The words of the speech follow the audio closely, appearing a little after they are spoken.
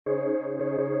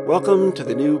Welcome to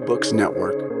the New Books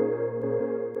Network.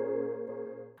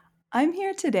 I'm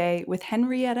here today with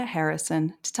Henrietta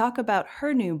Harrison to talk about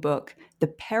her new book, The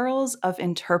Perils of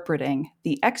Interpreting: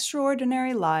 The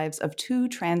Extraordinary Lives of Two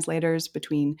Translators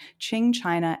Between Qing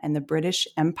China and the British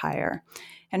Empire.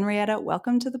 Henrietta,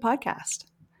 welcome to the podcast.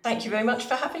 Thank you very much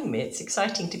for having me. It's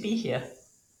exciting to be here.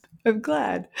 I'm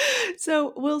glad.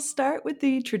 So we'll start with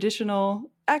the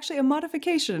traditional, actually a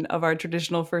modification of our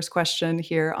traditional first question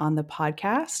here on the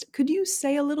podcast. Could you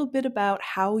say a little bit about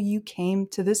how you came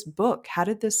to this book? How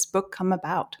did this book come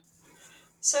about?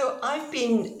 So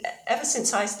ever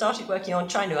since I started working on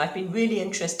China, I've been really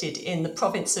interested in the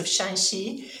province of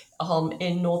Shanxi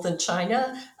in northern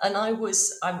China. And I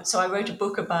wrote a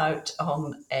book about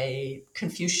a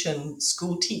Confucian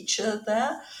school teacher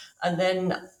there. And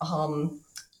then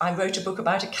I wrote a book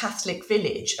about a Catholic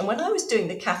village. And when I was doing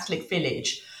the Catholic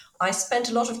village, I spent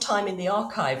a lot of time in the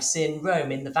archives in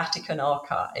Rome, in the Vatican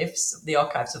archives, the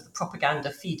archives of the Propaganda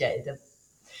Fide, the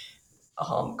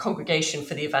Congregation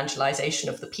for the Evangelization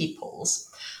of the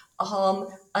Peoples.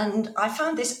 And I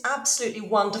found this absolutely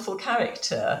wonderful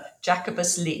character,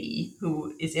 Jacobus Lee,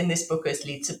 who is in this book as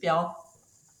Li Zibiao.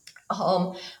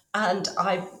 And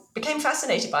I became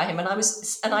fascinated by him, and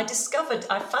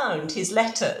I found his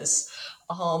letters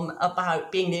about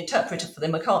being the interpreter for the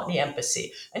McCartney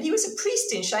embassy. And he was a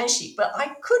priest in Shanxi, but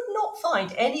I could not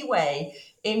find any way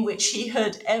in which he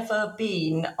had ever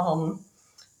been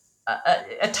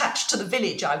attached to the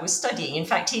village I was studying. In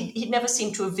fact, he never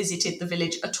seemed to have visited the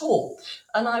village at all.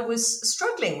 And I was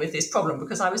struggling with this problem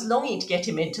because I was longing to get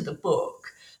him into the book.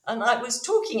 And I was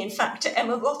talking, in fact, to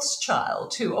Emma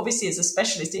Rothschild, who obviously is a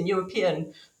specialist in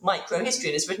European microhistory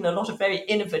and has written a lot of very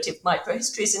innovative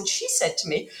microhistories. And she said to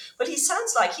me, well, he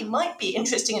sounds like he might be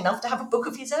interesting enough to have a book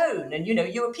of his own. And,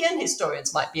 European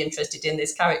historians might be interested in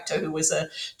this character who was a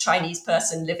Chinese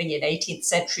person living in 18th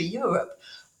century Europe.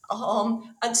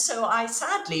 And so I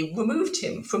sadly removed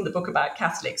him from the book about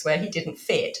Catholics where he didn't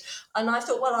fit. And I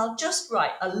thought, well, I'll just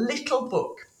write a little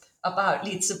book about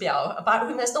Li Zibiao, about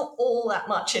whom there's not all that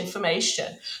much information.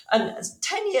 And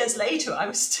 10 years later, I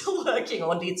was still working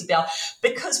on Li Zibiao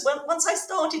because once I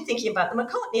started thinking about the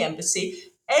McCartney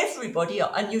embassy, everybody,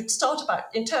 and you start about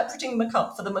interpreting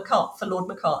for Lord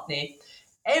McCartney,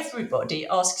 everybody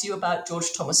asks you about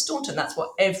George Thomas Staunton. That's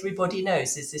what everybody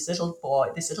knows, is this little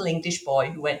English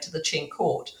boy who went to the Qing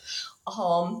court.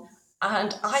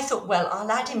 And I thought, well,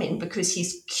 I'll add him in because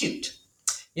he's cute.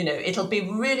 It'll be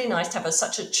really nice to have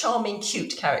such a charming,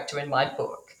 cute character in my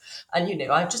book. And,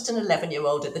 I'm just an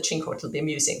 11-year-old at the Qing court. It'll be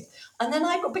amusing. And then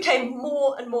I became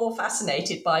more and more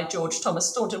fascinated by George Thomas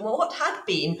Staunton. Well, what had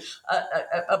been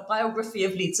a biography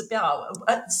of Li Zibiao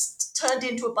turned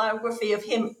into a biography of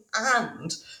him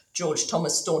and George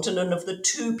Thomas Staunton, and of the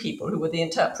two people who were the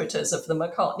interpreters of the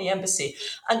McCartney embassy.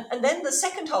 And then the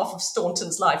second half of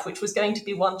Staunton's life, which was going to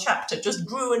be one chapter, just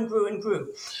grew and grew and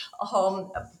grew,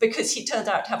 because he turned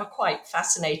out to have a quite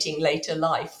fascinating later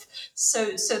life.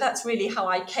 So that's really how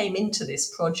I came into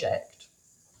this project.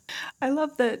 I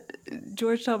love that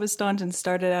George Thomas Staunton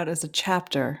started out as a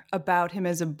chapter about him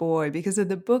as a boy, because in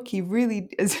the book he really,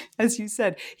 as you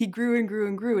said, he grew and grew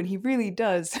and grew, and he really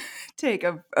does take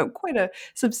quite a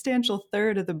substantial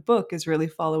third of the book is really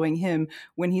following him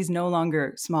when he's no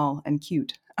longer small and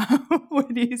cute,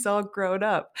 when he's all grown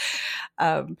up.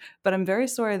 But I'm very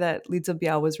sorry that Li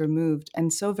Zibiao was removed,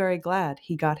 and so very glad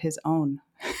he got his own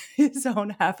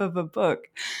half of a book.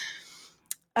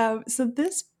 So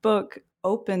this book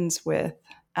opens with,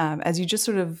 as you just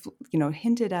sort of,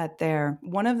 hinted at there,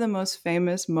 one of the most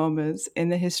famous moments in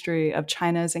the history of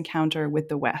China's encounter with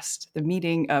the West, the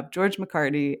meeting of George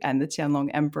Macartney and the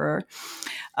Qianlong Emperor.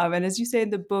 And as you say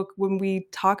in the book, when we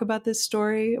talk about this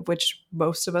story, of which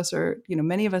most of us are,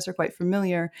 many of us are quite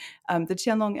familiar, the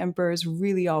Qianlong Emperor has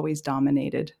really always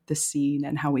dominated the scene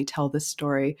and how we tell this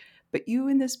story. But you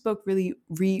in this book really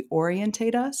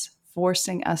reorientate us,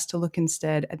 forcing us to look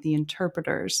instead at the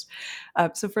interpreters.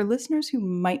 So for listeners who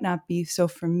might not be so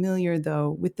familiar,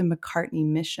 though, with the McCartney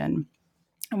mission,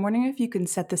 I'm wondering if you can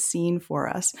set the scene for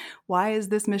us. Why is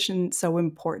this mission so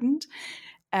important?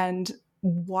 And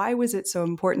why was it so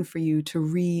important for you to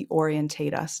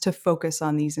reorientate us, to focus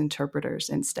on these interpreters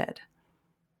instead?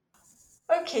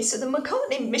 Okay, so the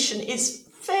McCartney mission is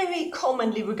very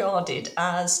commonly regarded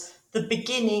as the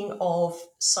beginning of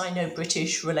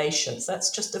Sino-British relations. That's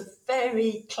just a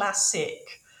very classic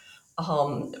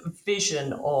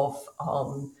vision of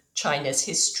China's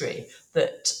history,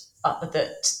 that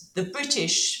the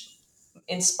British,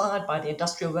 inspired by the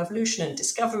Industrial Revolution and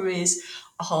discoveries,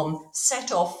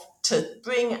 set off to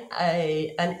bring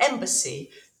an embassy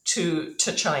to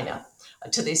China.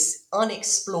 to this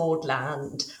unexplored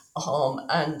land,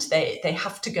 and they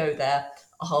have to go there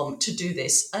to do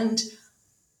this. And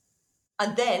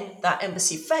then that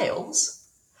embassy fails,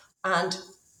 and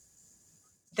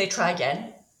they try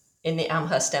again in the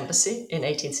Amherst Embassy in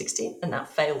 1816, and that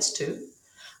fails too.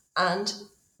 And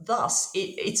thus,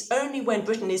 it's only when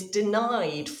Britain is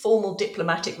denied formal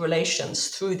diplomatic relations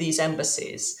through these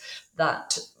embassies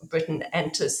that Britain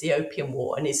enters the Opium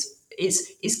War and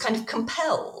is kind of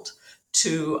compelled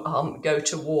to go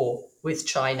to war with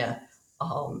China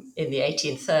in the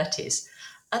 1830s.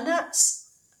 And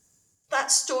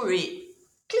that story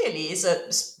clearly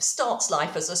starts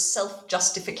life as a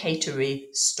self-justificatory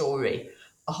story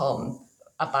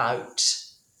about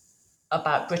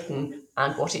Britain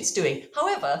and what it's doing.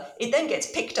 However, it then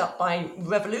gets picked up by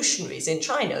revolutionaries in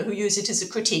China who use it as a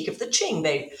critique of the Qing.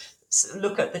 They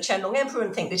look at the Qianlong Emperor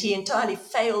and think that he entirely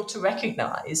failed to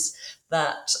recognize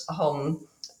that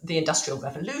the Industrial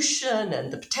Revolution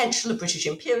and the potential of British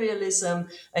imperialism,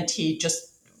 and he just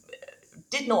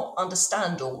did not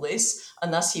understand all this,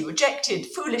 and thus he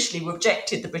foolishly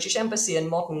rejected the British embassy and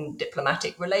modern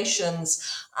diplomatic relations,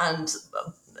 and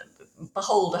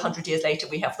behold, 100 years later,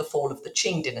 we have the fall of the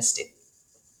Qing dynasty,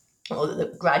 or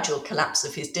the gradual collapse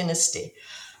of his dynasty.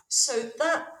 So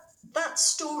that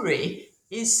story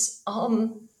is,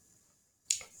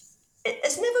 it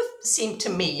has never seemed to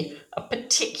me a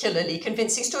particularly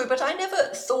convincing story, but I never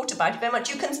thought about it very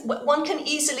much. One can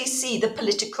easily see the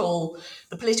political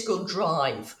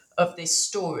drive of this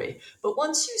story. But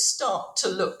once I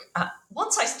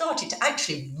started to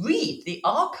actually read the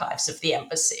archives of the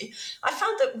embassy, I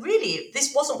found that really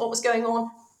this wasn't what was going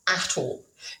on at all.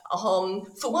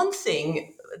 For one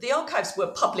thing, the archives were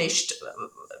published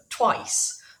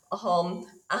twice,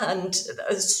 and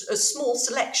a small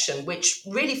selection which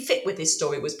really fit with this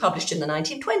story was published in the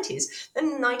 1920s. Then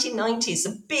in the 1990s,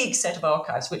 a big set of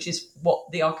archives, which is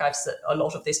what the archives that a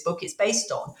lot of this book is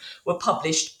based on, were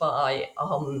published by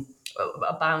around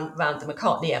the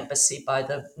McCartney Embassy by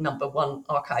the number 1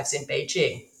 archives in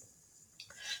Beijing.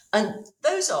 And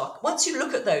once you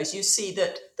look at those, you see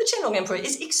that the Qianlong Emperor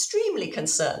is extremely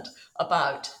concerned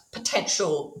about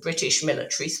potential British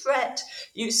military threat.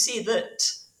 You see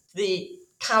that the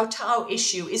Kowtow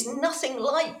issue is nothing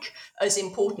like as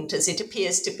important as it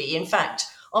appears to be. In fact,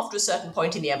 after a certain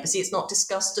point in the embassy, it's not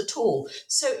discussed at all.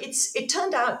 So it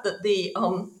turned out that the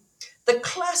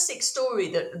classic story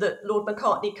that Lord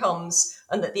Macartney comes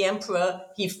and that the emperor,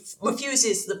 he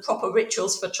refuses the proper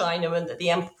rituals for China and that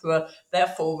the emperor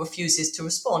therefore refuses to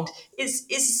respond and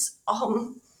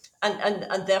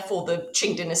therefore the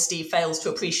Qing dynasty fails to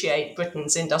appreciate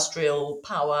Britain's industrial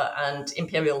power and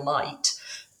imperial might.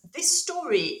 This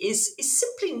story is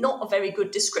simply not a very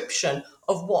good description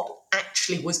of what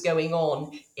actually was going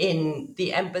on in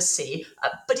the embassy.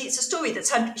 But it's a story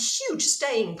that's had huge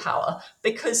staying power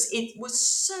because it was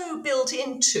so built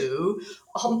into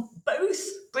both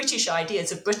British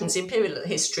ideas of Britain's imperial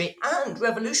history and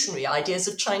revolutionary ideas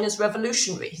of China's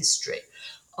revolutionary history.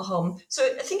 So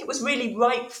I think it was really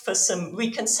ripe for some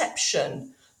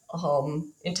reconception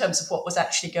in terms of what was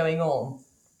actually going on.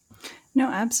 No,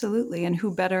 absolutely. And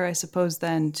who better, I suppose,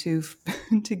 then to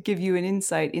give you an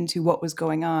insight into what was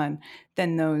going on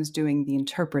than those doing the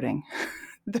interpreting,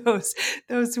 those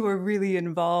who were really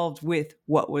involved with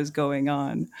what was going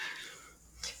on.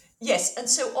 Yes, and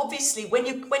so obviously when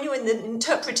you're in the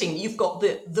interpreting, you've got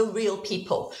the real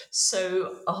people.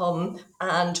 So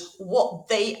and what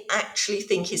they actually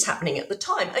think is happening at the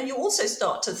time, and you also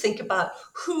start to think about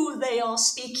who they are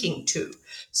speaking to.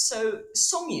 So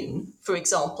Song Yun, for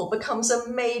example, becomes a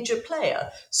major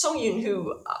player. Song Yun,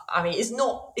 who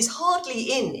is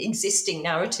hardly in existing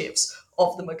narratives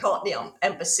of the McCartney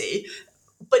embassy,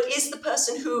 but is the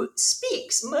person who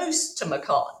speaks most to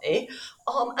McCartney,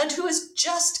 and who has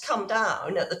just come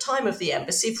down at the time of the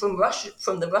embassy from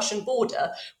the Russian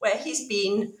border, where he's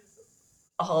been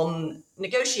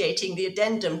negotiating the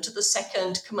addendum to the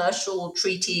Second Commercial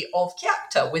Treaty of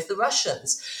Kyakhta with the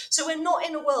Russians. So we're not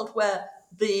in a world where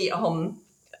the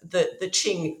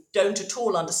Qing don't at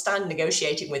all understand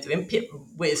negotiating with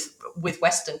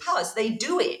Western powers. They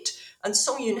do it, and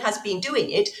Song Yun has been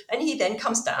doing it, and he then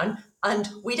comes down. And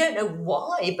we don't know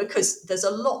why, because there's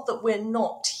a lot that we're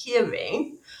not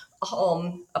hearing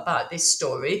about this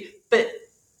story. But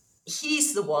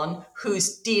he's the one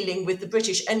who's dealing with the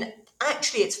British. And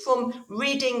actually, it's from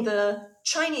reading the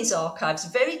Chinese archives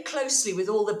very closely with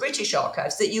all the British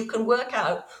archives that you can work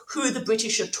out who the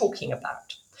British are talking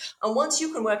about. And once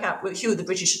you can work out who the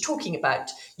British are talking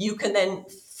about, you can then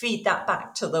feed that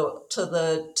back to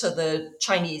the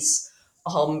Chinese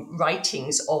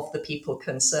writings of the people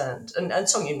concerned, and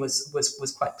Song Yun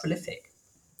was quite prolific.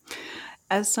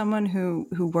 as someone who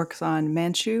works on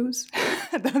Manchus,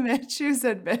 the Manchus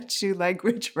and Manchu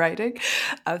language writing,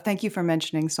 thank you for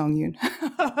mentioning Song Yun.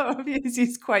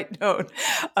 He's quite known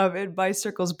in my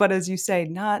circles, but as you say,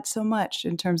 not so much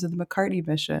in terms of the McCartney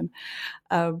mission.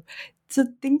 Um, so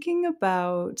thinking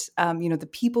about the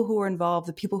people who are involved,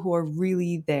 the people who are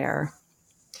really there.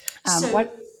 So,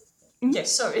 What? Mhm.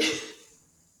 yes, sorry.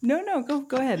 No,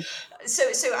 go ahead. So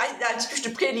I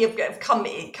just clearly have come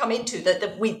into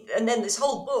that we, and then this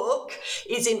whole book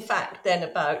is in fact then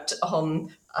about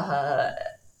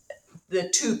the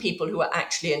two people who are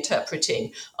actually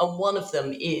interpreting, and one of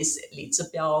them is Li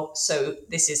Zibiao. So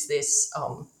this is this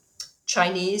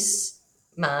Chinese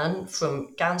man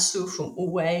from Gansu, from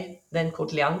Wuwei, then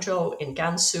called Liangzhou in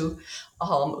Gansu,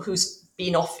 who's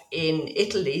been off in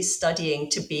Italy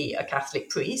studying to be a Catholic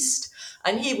priest,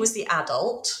 and he was the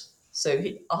adult. So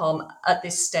at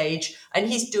this stage, and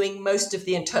he's doing most of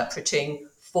the interpreting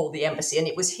for the embassy, and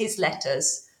it was his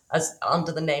letters as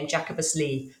under the name Jacobus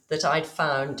Lee that I'd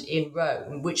found in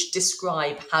Rome, which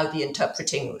describe how the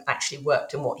interpreting actually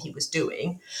worked and what he was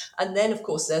doing. And then, of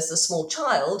course, there's the small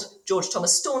child, George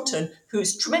Thomas Staunton,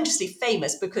 who's tremendously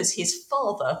famous because his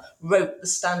father wrote the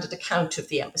standard account of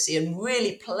the embassy and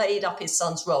really played up his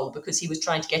son's role because he was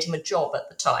trying to get him a job at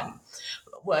the time,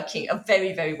 working a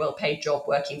very, very well-paid job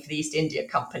working for the East India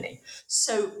Company.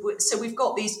 So we've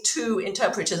got these two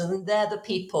interpreters, and they're the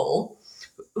people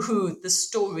who the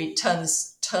story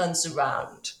turns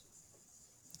around.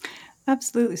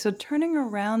 Absolutely. So turning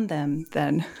around them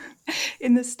then,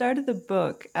 in the start of the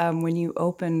book, when you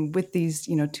open with these,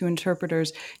 two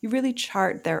interpreters, you really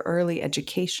chart their early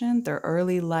education, their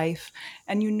early life,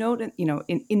 and you note,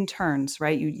 in turns,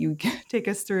 right? You take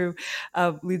us through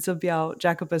Li Zibiao,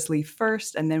 Jacobus Lee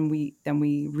first, and then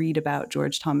we read about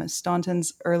George Thomas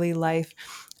Staunton's early life.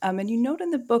 And you note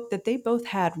in the book that they both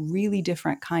had really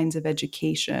different kinds of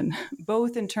education,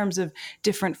 both in terms of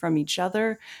different from each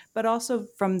other, but also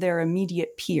from their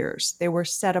immediate peers. They were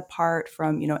set apart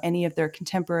from, any of their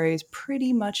contemporaries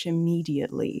pretty much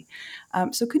immediately.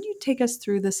 So could you take us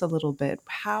through this a little bit?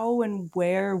 How and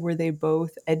where were they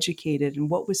both educated, and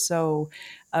what was so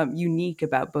unique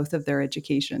about both of their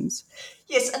educations?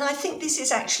 Yes, and I think this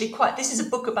is actually this is a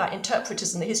book about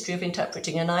interpreters and the history of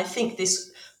interpreting, and I think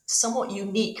this somewhat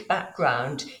unique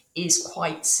background is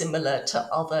quite similar to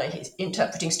other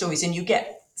interpreting stories, and you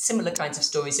get similar kinds of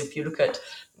stories if you look at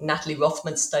Natalie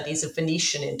Rothman's studies of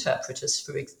Venetian interpreters,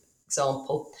 for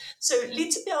example. So Li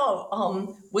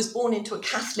Zibiao was born into a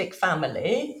Catholic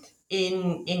family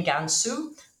in Gansu,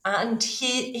 and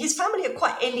his family are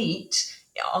quite elite.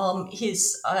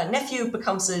 His nephew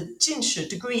becomes a Jinshu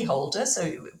degree holder,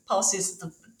 so passes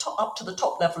up to the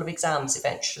top level of exams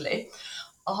eventually.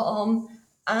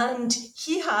 And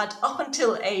he had, up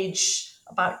until age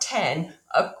about 10,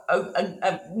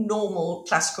 a normal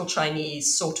classical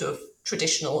Chinese sort of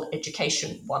traditional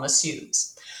education, one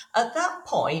assumes. At that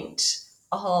point,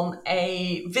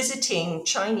 a visiting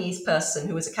Chinese person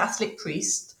who was a Catholic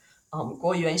priest,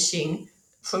 Guo Yuanxing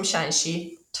from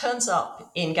Shanxi, turns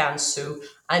up in Gansu,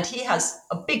 and he has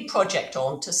a big project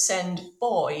on to send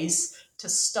boys to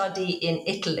study in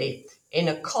Italy, in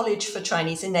a college for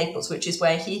Chinese in Naples, which is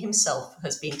where he himself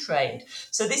has been trained.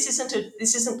 So this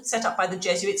isn't set up by the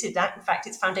Jesuits. In fact,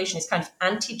 its foundation is kind of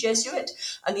anti-Jesuit,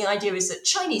 and the idea is that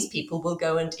Chinese people will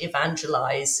go and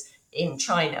evangelize in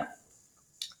China.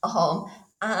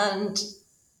 And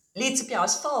Li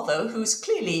Zibiao's father, who's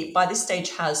clearly by this stage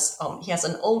has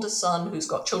an older son who's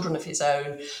got children of his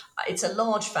own. It's a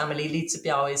large family. Li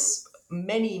Zibiao is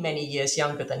many, many years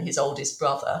younger than his oldest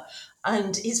brother.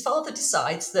 And his father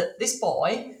decides that this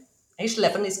boy, age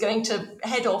 11, is going to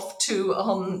head off to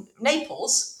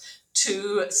Naples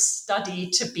to study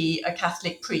to be a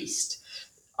Catholic priest,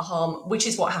 which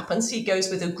is what happens. He goes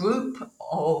with a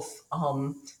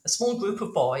small group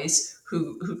of boys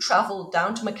who travel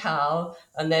down to Macau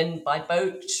and then by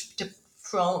boat to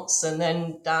France, and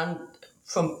then down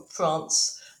from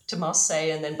France to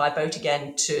Marseille, and then by boat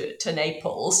again to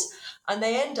Naples. And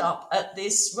they end up at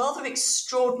this rather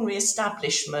extraordinary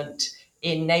establishment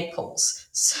in Naples.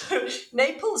 So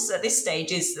Naples at this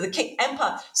stage is the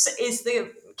empire, is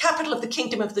the capital of the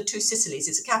Kingdom of the Two Sicilies.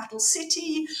 It's a capital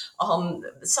city.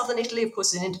 Southern Italy, of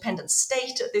course, is an independent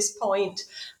state at this point.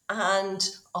 And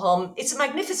it's a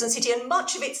magnificent city, and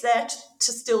much of it's there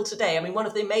to still today. I mean, one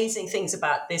of the amazing things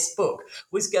about this book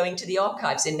was going to the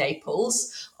archives in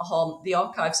Naples, the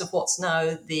archives of what's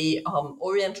now the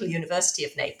Oriental University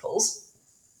of Naples,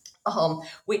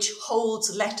 which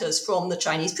holds letters from the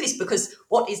Chinese priests, because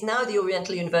what is now the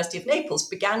Oriental University of Naples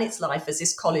began its life as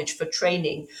this college for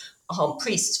training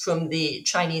priests from the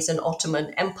Chinese and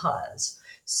Ottoman empires.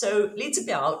 So Li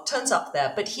Zibiao turns up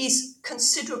there, but he's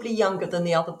considerably younger than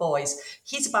the other boys.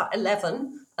 He's about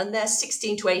 11 and they're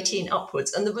 16 to 18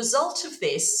 upwards. And the result of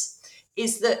this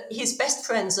is that his best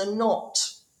friends are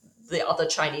not the other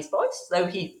Chinese boys, though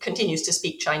he continues to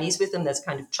speak Chinese with them. There's a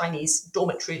kind of Chinese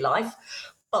dormitory life.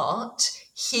 But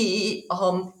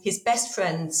his best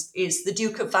friends is the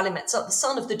Duke of Valimezzana, the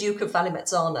son of the Duke of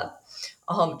Valimezzana,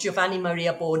 Giovanni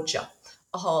Maria Borgia,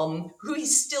 who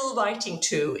he's still writing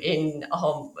to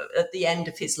at the end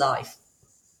of his life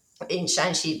in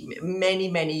Shanxi many,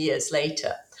 many years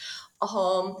later.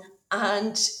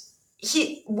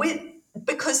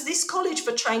 Because this college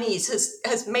for Chinese is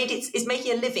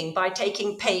making a living by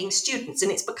taking paying students, and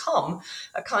it's become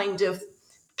a kind of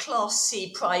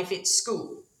classy private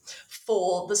school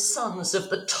for the sons of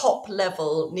the top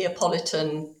level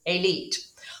Neapolitan elite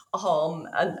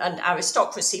and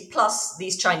aristocracy, plus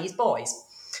these Chinese boys.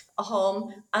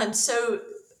 And so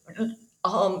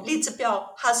Li Zibiao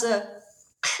has a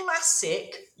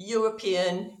classic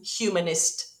European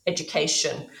humanist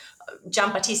education.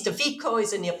 Giambattista Vico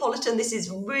is a Neapolitan. This is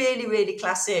really, really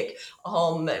classic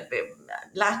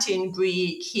Latin,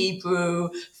 Greek, Hebrew,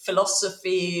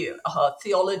 philosophy,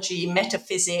 theology,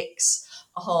 metaphysics,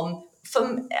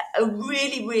 from a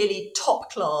really, really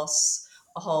top class.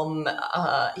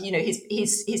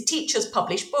 His teachers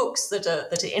publish books that are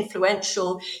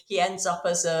influential. He ends up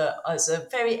as a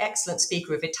very excellent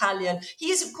speaker of Italian.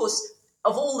 He is, of course,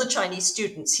 of all the Chinese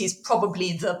students, he's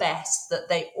probably the best that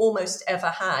they almost ever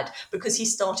had because he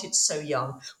started so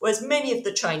young, whereas many of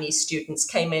the Chinese students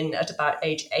came in at about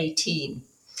age 18.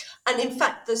 And in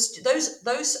fact,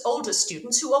 those older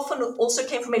students, who often also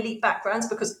came from elite backgrounds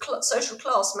because social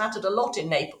class mattered a lot in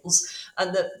Naples,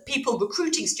 and the people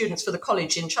recruiting students for the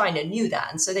college in China knew that,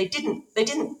 and so they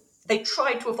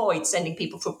tried to avoid sending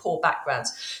people from poor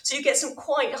backgrounds. So you get some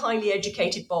quite highly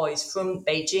educated boys from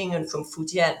Beijing and from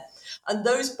Fujian, and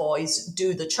those boys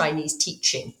do the Chinese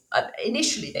teaching.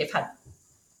 Initially, they've had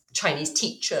Chinese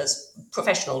teachers,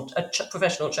 professional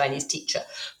Chinese teacher.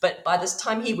 But by this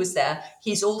time he was there,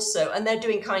 he's also, and they're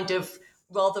doing kind of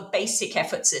rather basic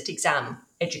efforts at exam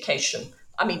education.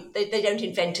 I mean, they don't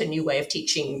invent a new way of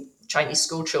teaching Chinese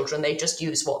school children. They just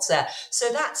use what's there.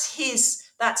 So that's his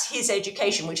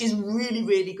education, which is really,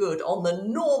 really good on the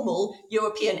normal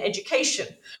European education.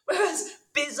 Whereas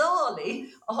bizarrely,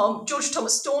 George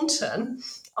Thomas Staunton,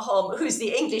 who's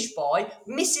the English boy,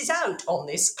 misses out on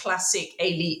this classic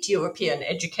elite European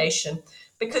education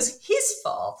because his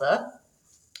father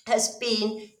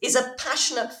is a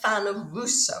passionate fan of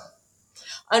Rousseau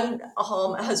and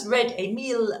has read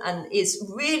Émile and is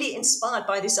really inspired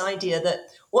by this idea that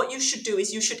what you should do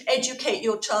is you should educate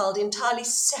your child entirely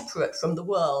separate from the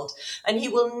world and he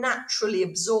will naturally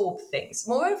absorb things.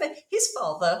 Moreover, his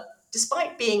father,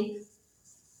 despite being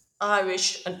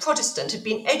Irish and Protestant, had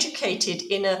been educated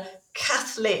in a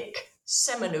Catholic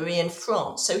seminary in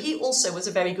France. So he also was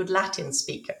a very good Latin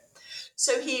speaker.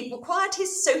 So he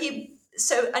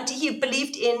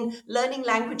believed in learning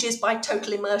languages by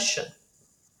total immersion.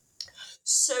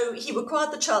 So he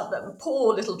required the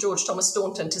poor little George Thomas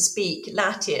Staunton to speak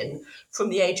Latin from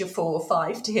the age of 4 or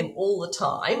 5 to him all the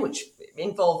time, which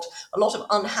involved a lot of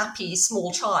unhappy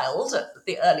small child at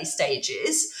the early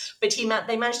stages. But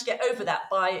they managed to get over that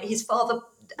by his father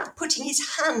putting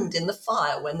his hand in the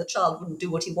fire when the child wouldn't do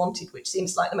what he wanted, which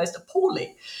seems like the most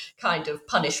appalling kind of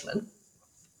punishment.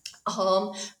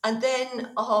 But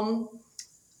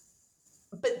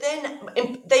then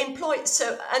they employed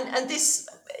this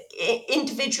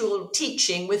individual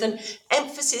teaching with an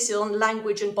emphasis on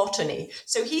language and botany.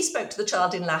 So he spoke to the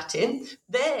child in Latin.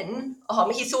 Then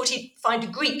he thought he'd find a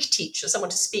Greek teacher,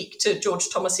 someone to speak to George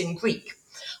Thomas in Greek.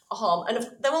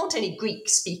 There aren't any Greek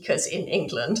speakers in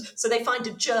England, so they find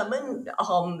a German,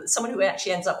 someone who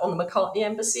actually ends up on the McCartney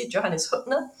embassy, Johannes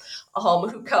Huttner,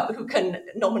 who can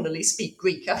nominally speak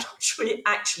Greek. I'm not sure he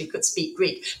actually could speak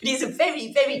Greek, but he's a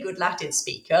very, very good Latin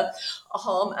speaker.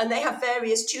 And they have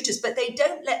various tutors, but they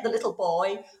don't let the little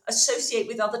boy associate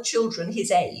with other children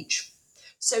his age.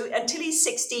 So until he's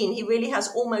 16, he really has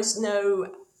almost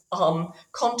no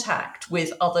contact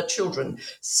with other children.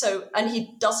 So, and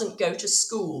he doesn't go to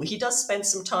school. He does spend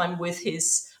some time with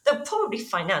there are probably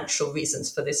financial reasons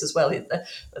for this as well.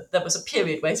 There was a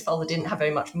period where his father didn't have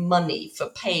very much money for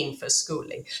paying for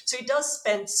schooling. So he does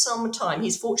spend some time.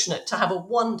 He's fortunate to have a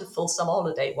wonderful summer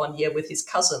holiday one year with his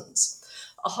cousins,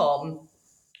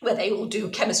 where they all do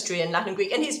chemistry and Latin and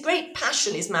Greek. And his great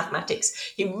passion is mathematics.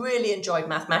 He really enjoyed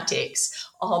mathematics.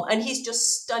 And he's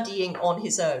just studying on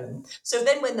his own. So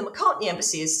then when the McCartney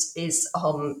embassy is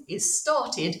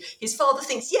started, his father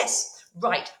thinks, yes,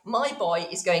 right, my boy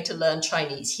is going to learn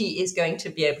Chinese. He is going to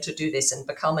be able to do this and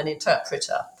become an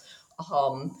interpreter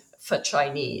for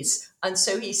Chinese. And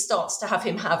so he starts to have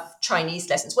him have Chinese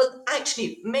lessons. Well,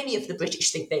 actually, many of the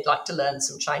British think they'd like to learn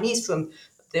some Chinese from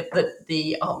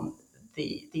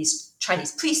these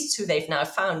Chinese priests who they've now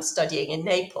found studying in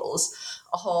Naples.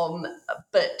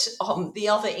 But the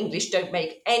other English don't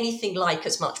make anything like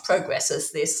as much progress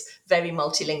as this very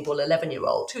multilingual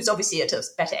 11-year-old, who's obviously at a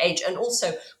better age and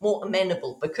also more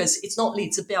amenable, because it's not Li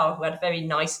Zibiao, who had a very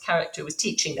nice character who was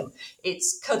teaching them.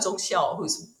 It's Ke Zongxiao,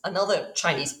 who's another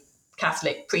Chinese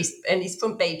Catholic priest, and he's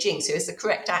from Beijing, so he has the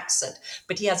correct accent,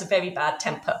 but he has a very bad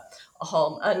temper.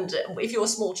 And if you're a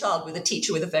small child with a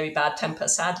teacher with a very bad temper,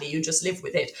 sadly, you just live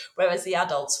with it, whereas the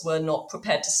adults were not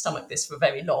prepared to stomach this for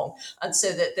very long. And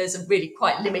so that there's a really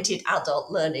quite limited adult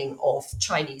learning of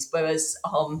Chinese, whereas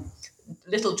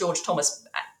little George Thomas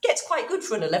gets quite good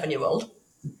for an 11-year-old.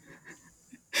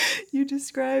 You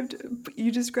described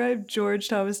George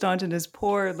Thomas Staunton as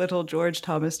poor little George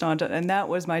Thomas Staunton, and that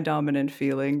was my dominant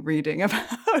feeling reading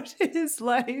about his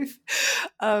life.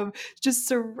 Just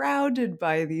surrounded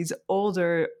by these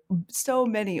so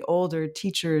many older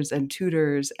teachers and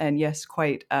tutors, and yes,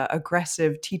 quite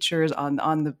aggressive teachers on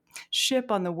the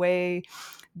ship on the way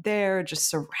there, just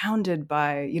surrounded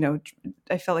by,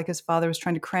 I felt like his father was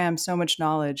trying to cram so much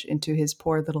knowledge into his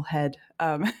poor little head.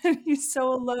 And he's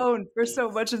so alone for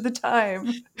so much of the time.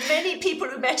 Many people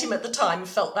who met him at the time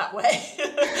felt that way.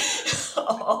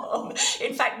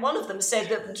 In fact, one of them said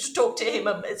that, to talk to him,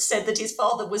 said that his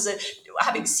father was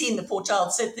having seen the poor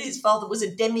child, said that his father was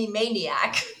a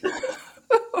demi-maniac.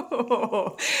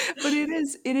 But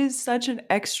it is such an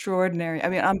extraordinary, I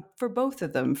mean, for both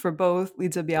of them, for both Li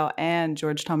Zibiao and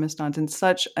George Thomas Staunton,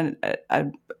 such an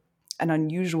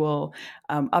unusual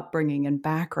upbringing and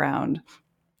background.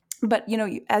 But,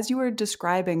 as you were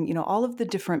describing, all of the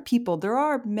different people, there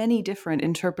are many different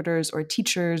interpreters or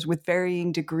teachers with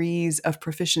varying degrees of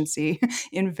proficiency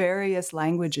in various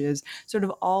languages, sort of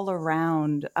all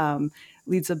around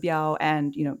Li Zibiao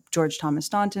and, George Thomas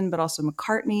Staunton, but also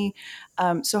Macartney.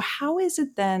 So how is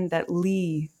it then that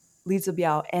Li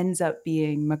Zibiao ends up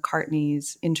being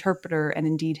Macartney's interpreter and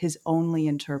indeed his only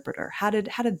interpreter? How did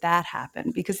that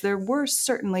happen? Because there were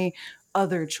certainly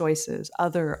other choices,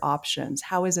 other options.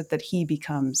 How is it that he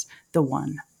becomes the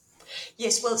one?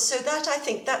 Yes, well, so that, I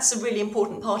think that's a really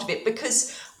important part of it,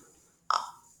 because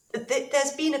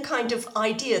there's been a kind of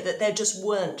idea that there just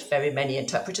weren't very many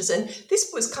interpreters, and this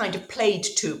was kind of played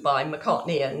to by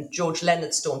McCartney and George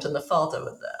Leonard Staunton, the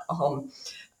father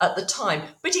at the time,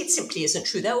 but it simply isn't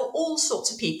true. There were all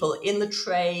sorts of people in the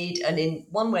trade and in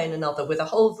one way and another with a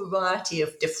whole variety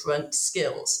of different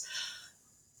skills.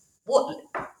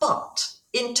 But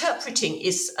interpreting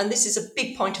is, and this is a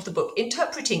big point of the book,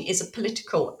 interpreting is a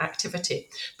political activity,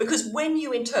 because when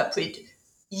you interpret,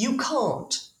 you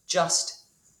can't just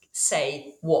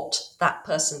say what that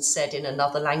person said in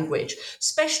another language,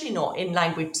 especially not in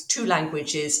two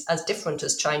languages as different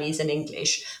as Chinese and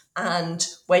English, and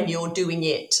when you're doing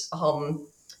it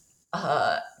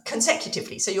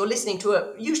consecutively. So you're listening to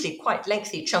a usually quite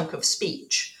lengthy chunk of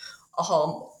speech,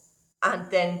 and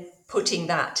then putting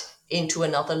that into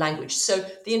another language. So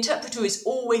the interpreter is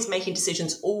always making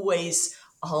decisions, always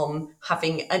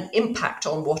having an impact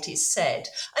on what is said.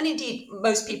 And indeed,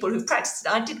 most people who've practiced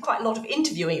it, I did quite a lot of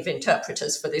interviewing of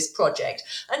interpreters for this project,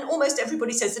 and almost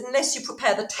everybody says that unless you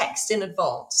prepare the text in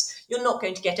advance, you're not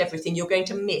going to get everything. You're going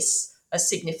to miss a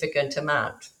significant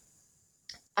amount.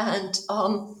 And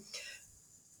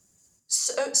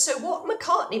so what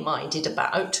McCartney minded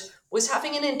about was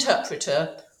having an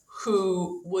interpreter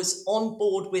who was on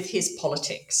board with his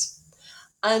politics.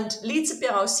 And Li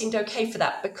Zibiao seemed okay for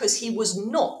that because he was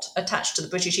not attached to the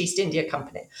British East India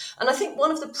Company. And I think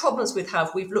one of the problems with how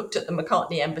we've looked at the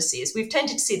McCartney Embassy is we've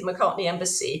tended to see the McCartney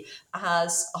Embassy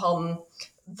as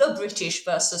the British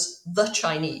versus the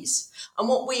Chinese. And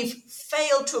what we've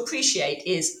failed to appreciate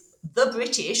is the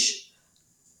British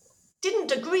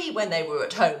didn't agree when they were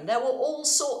at home. There were all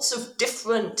sorts of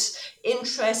different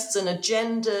interests and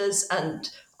agendas, and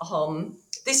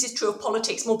this is true of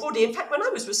politics more broadly. In fact, when I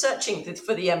was researching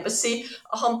for the embassy,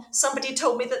 somebody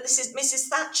told me that this is Mrs.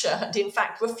 Thatcher had in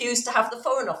fact refused to have the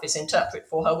Foreign Office interpret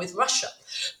for her with Russia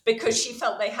because she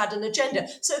felt they had an agenda.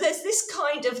 So there's this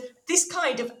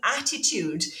kind of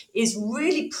attitude is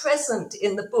really present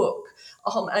in the book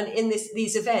and in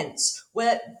these events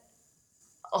where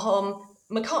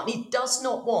McCartney does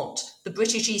not want the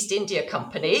British East India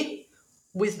Company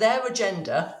with their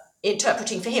agenda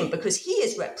interpreting for him, because he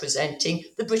is representing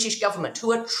the British government,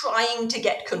 who are trying to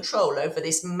get control over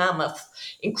this mammoth,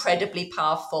 incredibly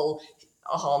powerful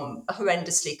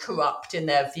horrendously corrupt, in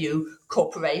their view,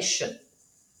 corporation.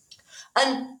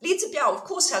 And Li Zibiao, of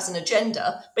course, has an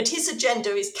agenda, but his agenda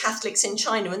is Catholics in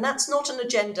China, and that's not an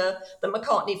agenda that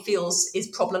McCartney feels is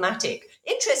problematic.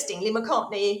 Interestingly,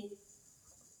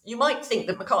 you might think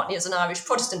that McCartney, as an Irish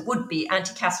Protestant, would be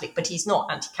anti-Catholic, but he's not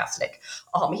anti-Catholic.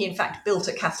 He, in fact, built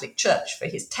a Catholic church for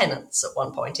his tenants at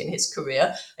one point in his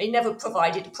career. He never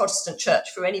provided a Protestant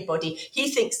church for anybody. He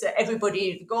thinks that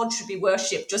God should be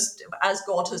worshipped just as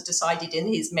God has decided in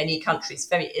his many countries,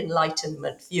 very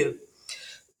Enlightenment view.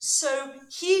 So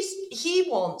he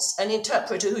wants an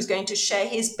interpreter who's going to share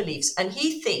his beliefs, and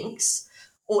he thinks,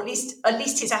 or at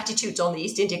least his attitudes on the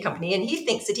East India Company, and he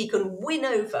thinks that he can win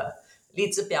over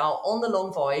Li Zibiao on the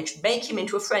long voyage, make him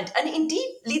into a friend. And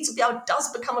indeed, Li Zibiao does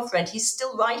become a friend. He's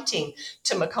still writing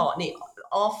to McCartney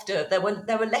after there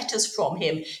were letters from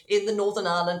him in the Northern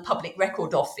Ireland Public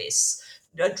Record Office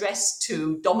addressed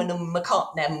to Dominum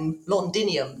McCartnem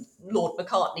Londinium, Lord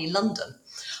McCartney, London.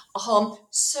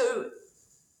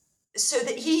 So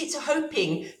that he's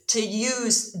hoping to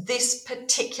use this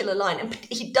particular line. And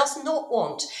he does not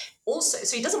want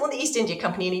so he doesn't want the East India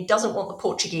Company, and he doesn't want the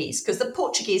Portuguese, because the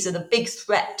Portuguese are the big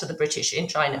threat to the British in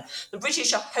China. The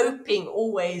British are hoping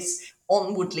always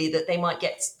onwardly that they might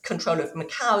get control of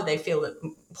Macau. They feel that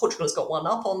Portugal has got one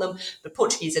up on them. The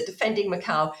Portuguese are defending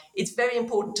Macau. It's very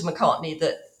important to McCartney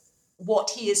that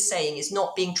what he is saying is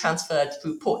not being transferred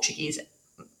through Portuguese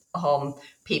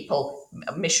people,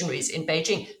 missionaries in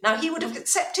Beijing. Now, he would have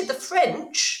accepted the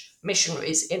French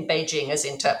missionaries in Beijing as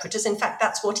interpreters. In fact,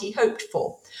 that's what he hoped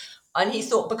for. And he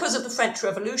thought, because of the French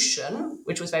Revolution,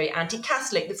 which was very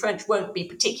anti-Catholic, the French won't be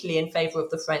particularly in favour of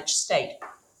the French state.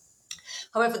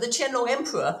 However, the Qianlong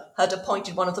Emperor had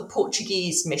appointed one of the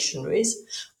Portuguese missionaries.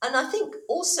 And I think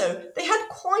also they had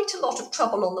quite a lot of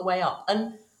trouble on the way up.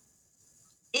 And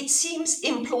it seems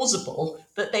implausible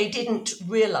that they didn't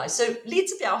realise. So Li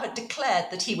Zibiao had declared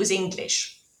that he was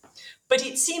English, but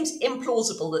it seems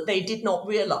implausible that they did not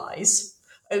realise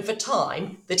over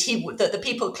time that the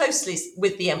people closely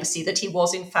with the embassy, that he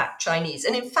was in fact Chinese.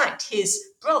 And in fact, his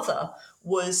brother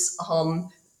was a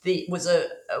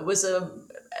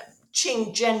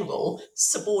Qing general,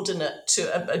 subordinate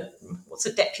to what's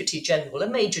a deputy general, a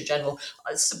major general,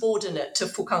 subordinate to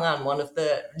Fu Kang'an, one of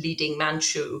the leading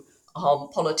Manchu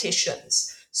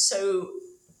politicians. So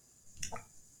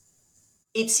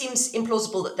it seems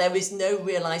implausible that there is no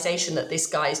realization that this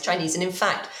guy is Chinese. And in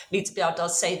fact, Li Zibiao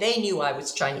does say they knew I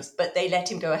was Chinese, but they let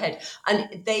him go ahead.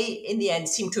 And they, in the end,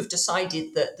 seem to have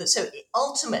decided that so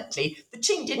ultimately, the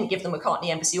Qing didn't give the McCartney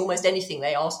embassy almost anything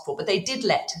they asked for, but they did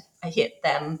let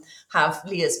them have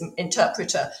Li as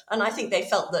interpreter. And I think they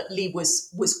felt that Li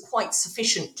was quite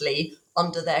sufficiently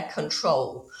under their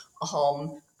control.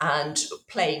 And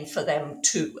playing for them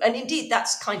too. And indeed,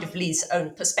 that's kind of Li's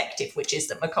own perspective, which is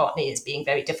that McCartney is being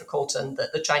very difficult and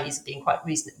that the Chinese are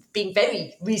being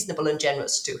very reasonable and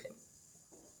generous to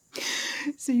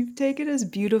him. So you've taken us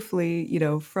beautifully,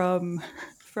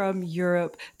 from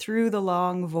Europe through the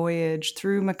long voyage,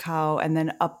 through Macau, and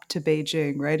then up to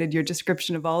Beijing, right? And your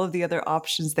description of all of the other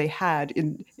options they had.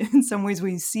 In some ways,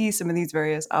 we see some of these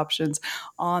various options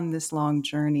on this long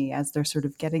journey as they're sort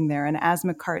of getting there. And as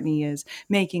McCartney is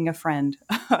making a friend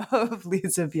of Li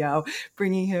Zibiao,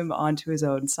 bringing him onto his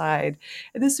own side.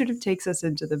 And this sort of takes us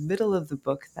into the middle of the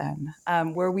book then,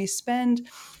 where we spend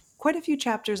quite a few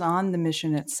chapters on the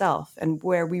mission itself, and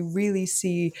where we really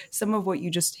see some of what you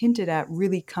just hinted at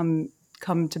really come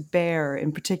to bear.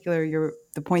 In particular,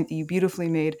 the point that you beautifully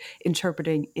made,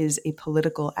 interpreting is a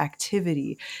political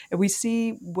activity. And we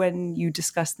see, when you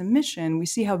discuss the mission, we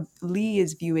see how Li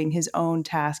is viewing his own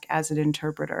task as an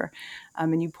interpreter.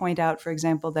 And you point out, for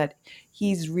example, that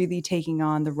he's really taking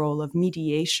on the role of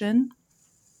mediation.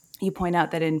 You point out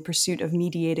that in pursuit of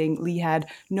mediating, Li had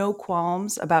no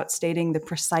qualms about stating the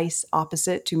precise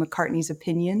opposite to McCartney's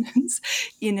opinions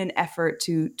in an effort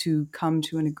to come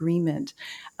to an agreement.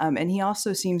 And he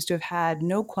also seems to have had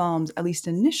no qualms, at least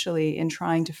initially, in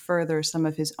trying to further some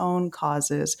of his own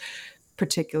causes,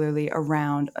 particularly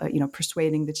around,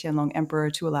 persuading the Qianlong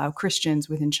Emperor to allow Christians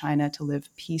within China to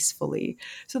live peacefully.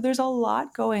 So there's a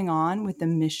lot going on with the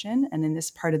mission and in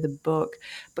this part of the book.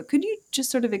 But could you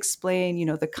just sort of explain,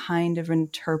 the kind of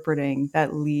interpreting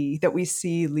that we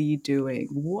see Li doing?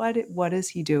 What is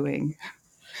he doing?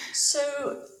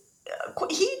 So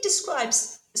he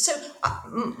describes. So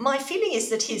my feeling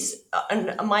is that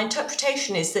and my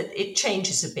interpretation is that it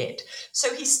changes a bit.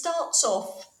 So he starts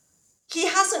off.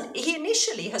 he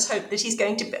initially has hoped that he's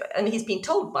going to be, and he's been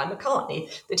told by McCartney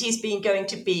that he's going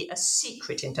to be a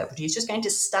secret interpreter. He's just going to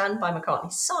stand by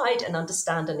McCartney's side and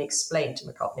understand and explain to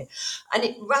McCartney. And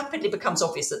it rapidly becomes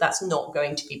obvious that that's not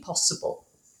going to be possible.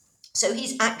 So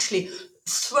he's actually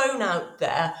thrown out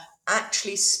there,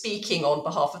 actually speaking on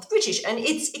behalf of the British, and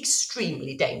it's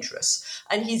extremely dangerous.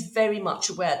 And he's very much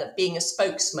aware that being a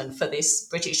spokesman for this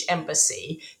British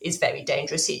embassy is very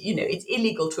dangerous. It's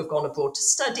illegal to have gone abroad to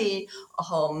study,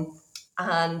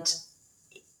 and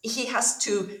he has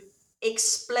to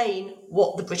explain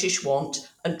what the British want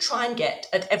and try and get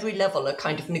at every level a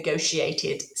kind of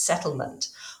negotiated settlement.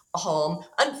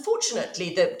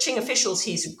 Unfortunately, the Qing officials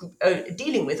he's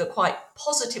dealing with are quite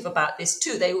positive about this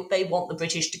too. They want the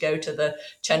British to go to the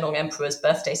Qianlong Emperor's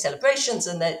birthday celebrations,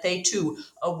 and they too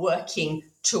are working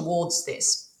towards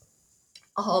this.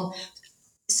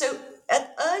 So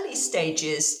at early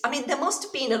stages, I mean, there must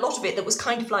have been a lot of it that was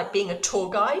kind of like being a tour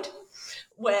guide,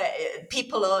 where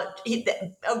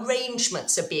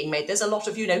arrangements are being made. There's a lot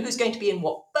of, who's going to be in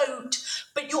what boat,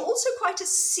 but you're also quite a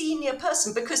senior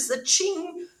person because the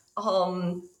Qing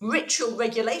ritual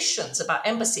regulations about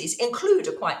embassies include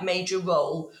a quite major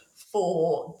role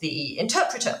for the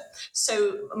interpreter.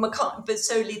 So Li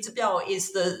Zibiao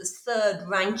is the third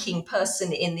ranking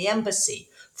person in the embassy.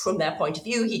 From their point of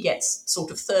view, he gets sort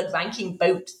of third ranking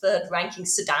boat, third ranking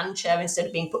sedan chair instead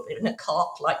of being put in a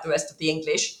cart like the rest of the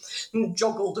English, and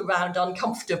joggled around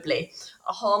uncomfortably.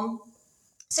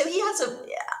 So he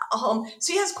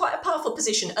has quite a powerful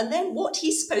position. And then what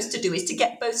he's supposed to do is to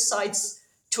get both sides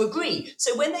to agree.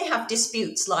 So when they have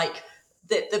disputes like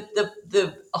the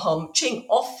Qing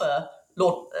offer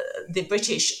the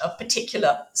British a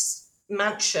particular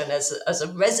mansion as a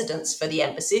residence for the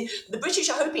embassy, the British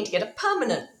are hoping to get a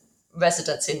permanent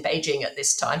residence in Beijing at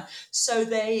this time. So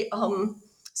they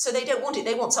don't want it.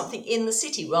 They want something in the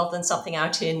city rather than something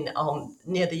out in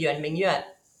near the Yuanming Yuan.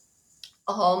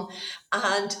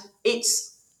 And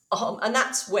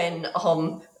that's when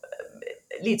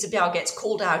Li Zibiao gets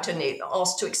called out and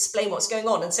asked to explain what's going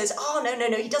on, and says,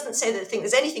 no, he doesn't say that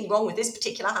there's anything wrong with this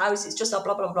particular house, it's just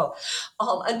blah, blah, blah,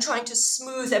 and trying to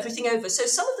smooth everything over. So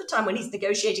some of the time when he's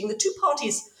negotiating, the two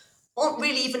parties aren't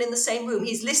really even in the same room.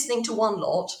 He's listening to one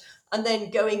lot and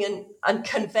then going and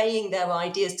conveying their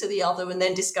ideas to the other, and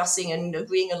then discussing and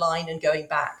agreeing a line and going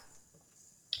back.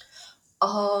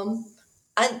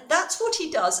 And that's what he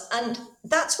does, and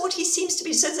that's what he seems to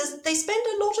be. So they spend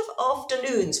a lot of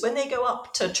afternoons when they go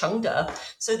up to Chengde.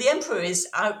 So the emperor is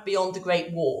out beyond the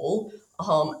Great Wall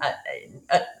at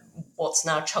what's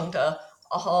now Chengde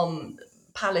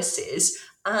palaces,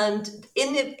 and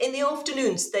in the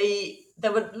afternoons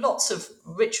there were lots of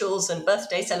rituals and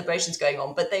birthday celebrations going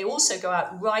on, but they also go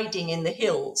out riding in the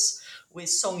hills with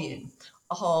Songyun.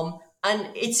 And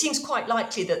it seems quite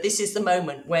likely that this is the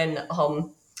moment when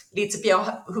Li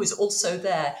Zibiao, who's also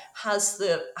there, has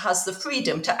the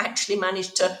freedom to actually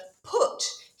manage to put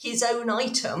his own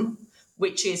item,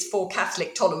 which is for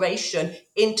Catholic toleration,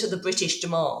 into the British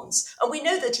demands. And we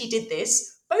know that he did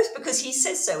this both because he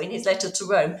says so in his letter to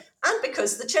Rome and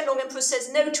because the Qianlong Emperor says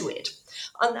no to it.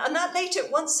 And that later,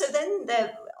 so then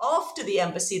after the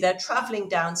embassy, they're travelling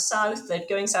down south, they're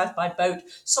going south by boat.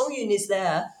 Songyun is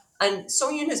there, and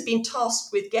Songyun has been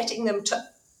tasked with getting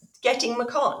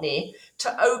McCartney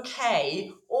to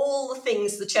okay all the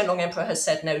things the Qianlong Emperor has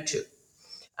said no to,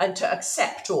 and to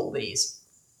accept all these.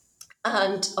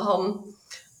 And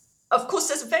of course,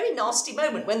 there's a very nasty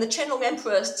moment when the Qianlong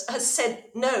Emperor has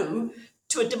said no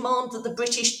to a demand that the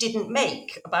British didn't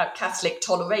make about Catholic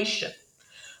toleration.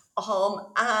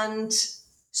 And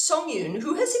Songyun,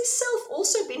 who has himself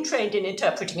also been trained in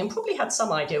interpreting and probably had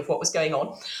some idea of what was going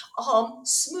on,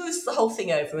 smooths the whole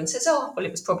thing over and says, well,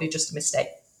 it was probably just a mistake.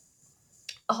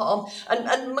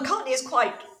 And McCartney is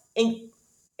quite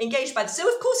engaged by this. So,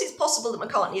 of course, it's possible that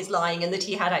McCartney is lying and that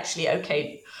he had actually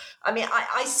okayed. I mean,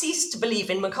 I ceased to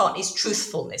believe in McCartney's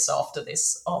truthfulness after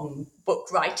this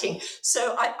book writing.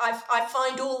 So I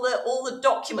find all the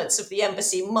documents of the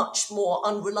embassy much more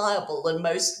unreliable than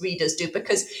most readers do,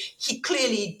 because he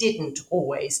clearly didn't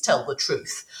always tell the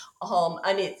truth.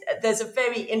 And there's a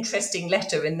very interesting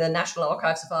letter in the National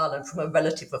Archives of Ireland from a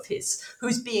relative of his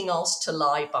who's being asked to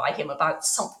lie by him about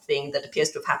something that appears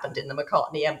to have happened in the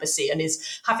McCartney embassy, and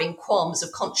is having qualms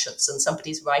of conscience, and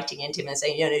somebody's writing into him and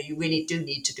saying, you really do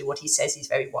need to do what he says. He's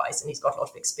very wise and he's got a lot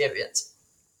of experience.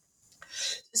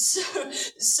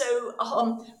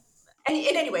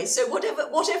 in any way, so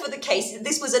whatever the case,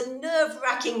 this was a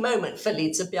nerve-wracking moment for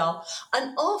Li Zibiao.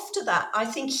 And after that, I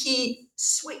think he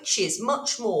switches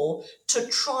much more to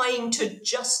trying to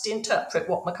just interpret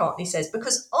what Macartney says,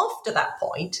 because after that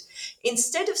point,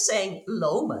 instead of saying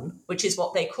Lohman, which is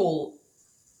what they call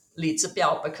Li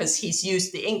Zibiao because he's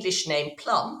used the English name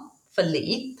Plum for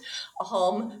Li,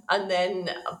 and then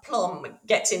Plum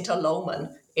gets into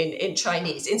Lohman in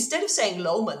Chinese. Instead of saying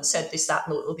Lohman said this, that,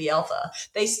 or the other,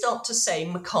 they start to say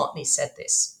Macartney said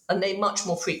this. And they much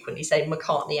more frequently say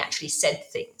Macartney actually said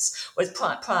things, whereas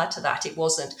prior to that it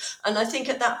wasn't. And I think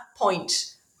at that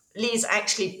point, Lee's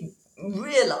actually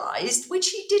realised, which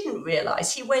he didn't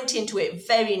realise, he went into it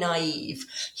very naive.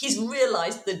 He's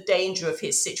realised the danger of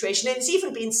his situation. And it's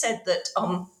even been said that,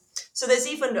 so there's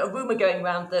even a rumour going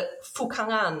around that Fu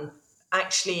Kang'an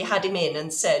actually had him in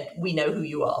and said, we know who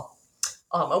you are,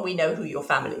 and we know who your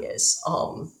family is.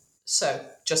 So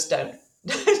just don't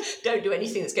do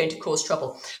anything that's going to cause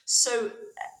trouble. So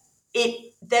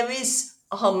it's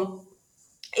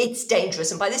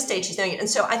dangerous, and by this stage he's knowing it. And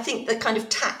so I think the kind of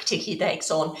tactic he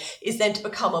takes on is then to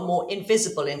become a more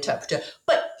invisible interpreter.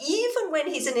 But even when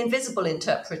he's an invisible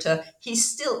interpreter, he's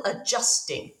still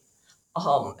adjusting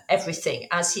everything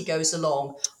as he goes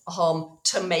along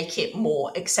to make it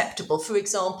more acceptable. For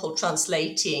example,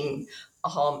 translating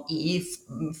Eve,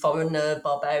 foreigner,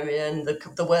 barbarian,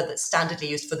 the word that's standardly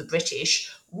used for the British,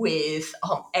 with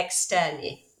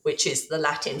externi, which is the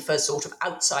Latin for sort of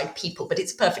outside people, but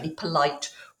it's a perfectly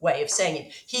polite way of saying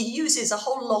it. He uses a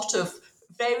whole lot of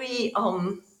very,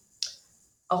 or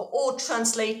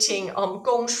translating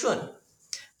gongshun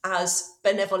as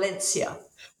benevolencia,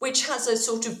 which has a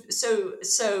sort of,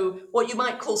 so what you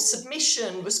might call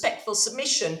submission, respectful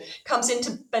submission, comes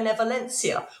into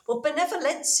benevolencia. Well,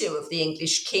 benevolencia of the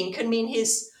English king can mean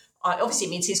obviously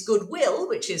it means his goodwill,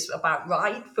 which is about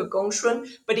right for gongshun,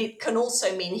 but it can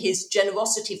also mean his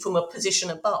generosity from a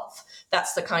position above.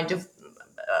 That's the kind of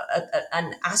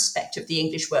an aspect of the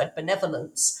English word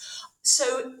benevolence.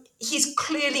 So he's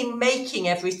clearly making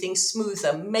everything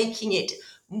smoother, making it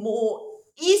more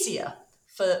easier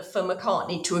for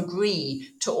Macartney to agree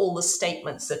to all the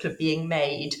statements that are being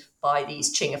made by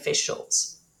these Qing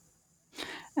officials.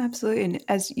 Absolutely. And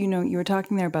as you know, you were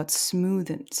talking there about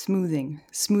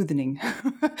smoothening.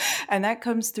 And that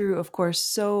comes through, of course,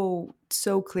 so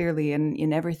clearly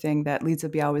in everything that Li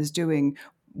Zibiao is doing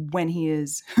when he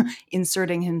is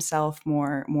inserting himself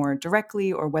more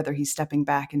directly, or whether he's stepping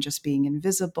back and just being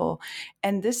invisible.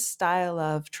 And this style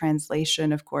of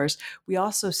translation, of course, we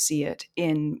also see it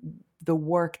in the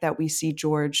work that we see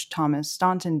George Thomas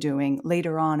Staunton doing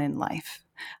later on in life.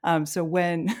 So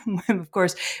when, of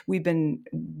course, we've been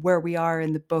where we are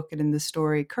in the book and in the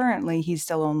story currently, he's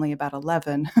still only about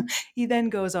 11. He then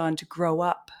goes on to grow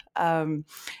up. And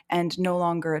no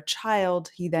longer a child,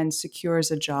 he then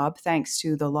secures a job, thanks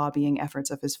to the lobbying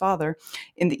efforts of his father,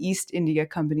 in the East India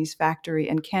Company's factory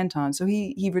in Canton. So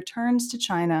he returns to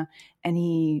China, and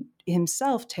he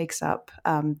himself takes up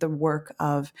the work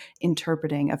of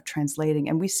interpreting, of translating.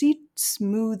 And we see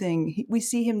smoothing. We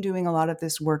see him doing a lot of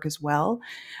this work as well,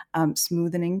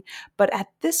 smoothing. But at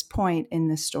this point in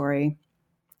this story,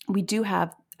 we do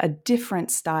have a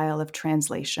different style of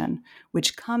translation,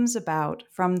 which comes about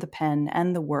from the pen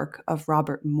and the work of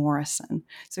Robert Morrison.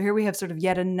 So here we have sort of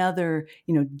yet another,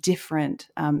 different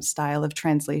style of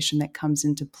translation that comes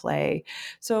into play.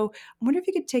 So I wonder if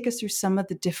you could take us through some of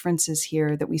the differences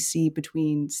here that we see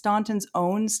between Staunton's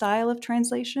own style of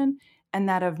translation and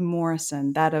that of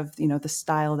Morrison, that of, the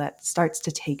style that starts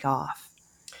to take off.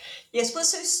 Yes, well,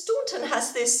 so Staunton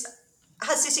has this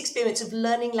experience of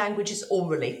learning languages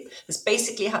orally. That's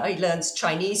basically how he learns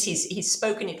Chinese. He's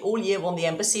spoken it all year on the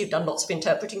embassy, done lots of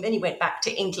interpreting. Then he went back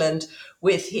to England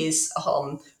with his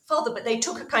father, but they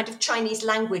took a kind of Chinese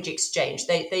language exchange.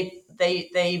 They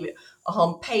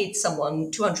paid someone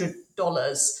 $200,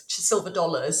 silver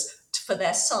dollars, for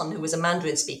their son, who was a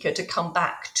Mandarin speaker, to come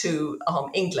back to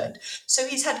England. So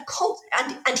he's had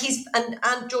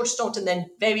and George Staunton then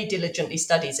very diligently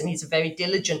studies, and he's a very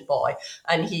diligent boy,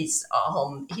 and he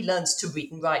learns to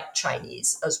read and write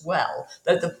Chinese as well,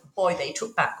 though the boy they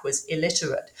took back was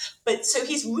illiterate. But so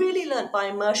he's really learned by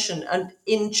immersion and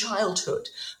in childhood.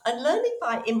 And learning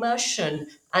by immersion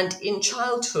and in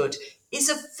childhood is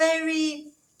a very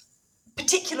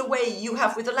particular way you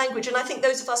have with a language. And I think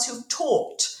those of us who've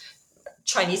taught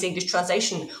Chinese English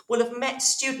translation will have met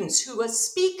students who are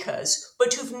speakers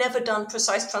but who've never done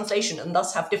precise translation and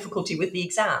thus have difficulty with the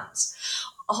exams.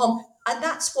 And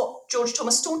that's what George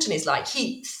Thomas Staunton is like.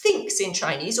 He thinks in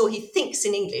Chinese or he thinks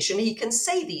in English, and he can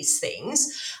say these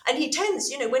things. And he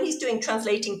tends, when he's doing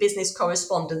translating business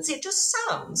correspondence, it just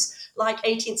sounds like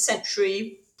 18th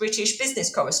century British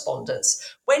business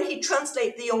correspondence. When he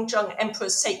translates the Yongjung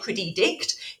Emperor's Sacred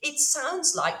Edict, it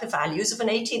sounds like the values of an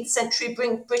 18th century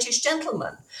British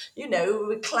gentleman,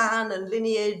 clan and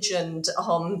lineage and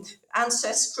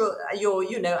ancestral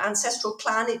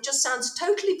clan. It just sounds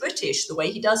totally British the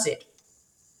way he does it.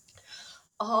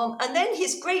 And then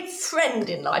his great friend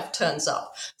in life turns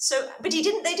up. But they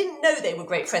didn't know they were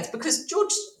great friends, because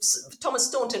George Thomas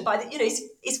Staunton,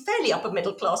 is fairly upper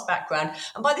middle class background,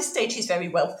 and by this stage he's very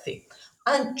wealthy.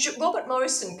 And Robert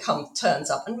Morrison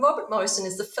turns up, and Robert Morrison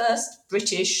is the first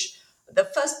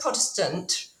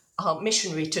Protestant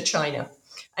missionary to China.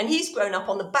 And he's grown up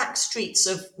on the back streets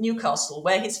of Newcastle,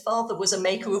 where his father was a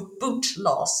maker of boot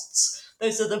lasts.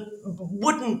 Those are the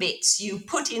wooden bits you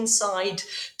put inside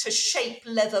to shape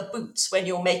leather boots when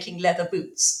you're making leather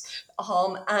boots.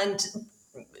 And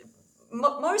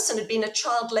Morrison had been a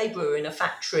child labourer in a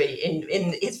factory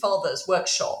in his father's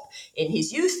workshop in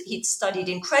his youth. He'd studied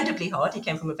incredibly hard. He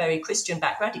came from a very Christian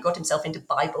background. He got himself into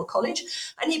Bible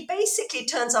college. And he basically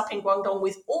turns up in Guangdong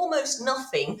with almost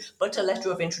nothing but a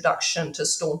letter of introduction to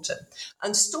Staunton.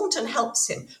 And Staunton helps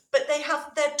him. But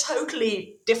they're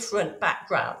totally different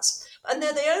backgrounds. And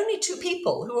they're the only two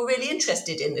people who are really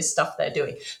interested in this stuff they're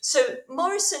doing. So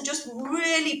Morrison just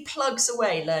really plugs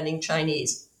away learning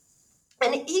Chinese.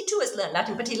 And he too has learned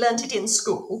Latin, but he learned it in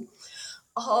school.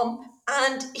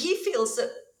 And he feels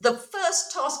that the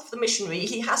first task for the missionary,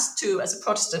 he has to, as a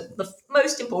Protestant, the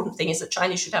most important thing is that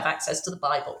Chinese should have access to the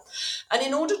Bible. And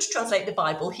in order to translate the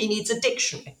Bible, he needs a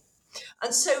dictionary.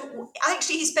 And so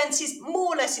actually he spends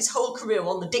more or less his whole career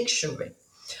on the dictionary.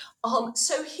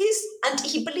 And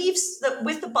he believes that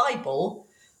with the Bible,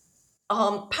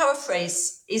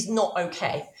 paraphrase is not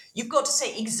okay. You've got to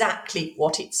say exactly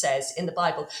what it says in the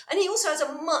Bible. And he also has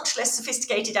a much less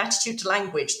sophisticated attitude to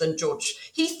language than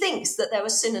George. He thinks that there are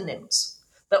synonyms,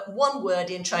 that one word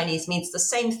in Chinese means the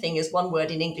same thing as one word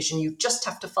in English, and you just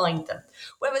have to find them.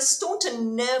 Whereas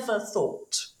Staunton never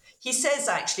thought. He says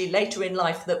actually later in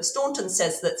life that Staunton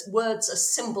says that words are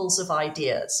symbols of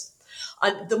ideas.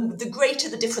 And the greater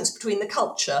the difference between the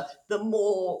culture,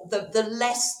 the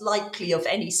less likely of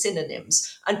any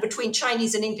synonyms. And between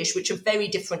Chinese and English, which are very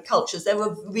different cultures, there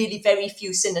are really very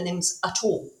few synonyms at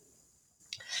all.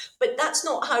 But that's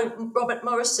not how Robert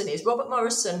Morrison is. Robert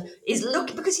Morrison is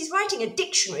because he's writing a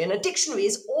dictionary, and a dictionary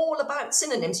is all about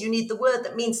synonyms. You need the word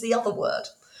that means the other word.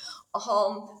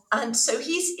 And so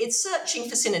it's searching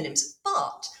for synonyms.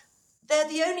 But they're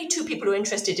the only two people who are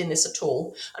interested in this at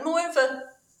all. And moreover,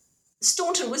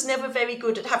 Staunton was never very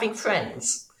good at having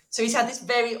friends. So he's had this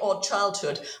very odd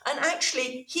childhood. And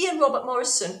actually, he and Robert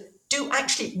Morrison do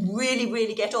actually really,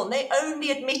 really get on. They only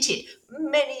admit it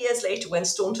many years later when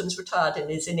Staunton's retired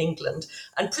and is in England,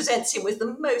 and presents him with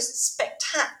the most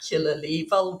spectacularly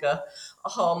vulgar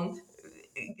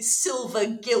silver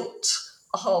gilt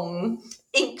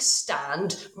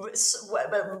inkstand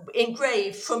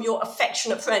engraved from your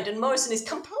affectionate friend. And Morrison is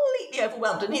completely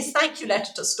overwhelmed, and his thank you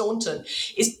letter to Staunton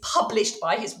is published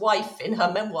by his wife in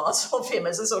her memoirs of him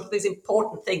as a sort of this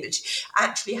important thing, that she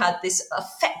actually had this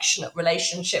affectionate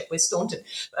relationship with Staunton,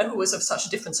 who was of such a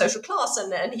different social class,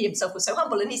 and he himself was so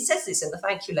humble, and he says this in the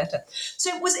thank you letter. So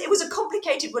it was a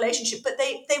complicated relationship, but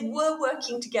they were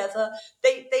working together.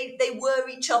 They were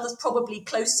each other's probably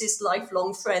closest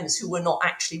lifelong friends who were not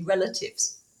actually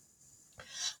relatives.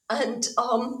 And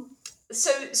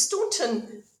so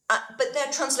Staunton, but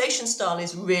their translation style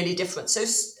is really different. So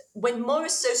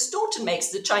Staunton makes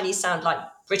the Chinese sound like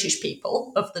British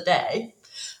people of the day,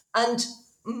 and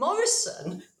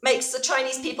Morrison makes the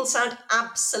Chinese people sound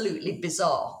absolutely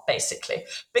bizarre, basically,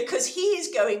 because he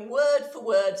is going word for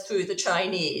word through the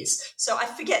Chinese. So I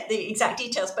forget the exact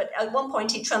details, but at one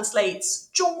point he translates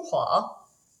Zhonghua,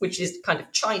 which is kind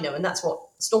of China, and that's what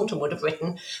Staunton would have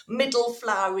written, Middle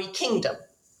Flowery Kingdom.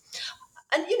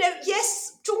 And,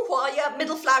 yes, Zhonghua,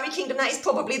 Middle Flowery Kingdom, that is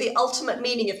probably the ultimate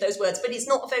meaning of those words, but it's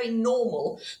not a very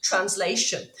normal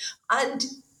translation. And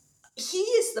he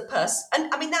is the person,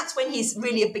 and I mean, that's when he's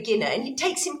really a beginner, and it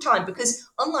takes him time, because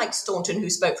unlike Staunton, who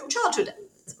spoke from childhood,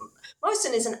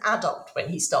 Morrison is an adult when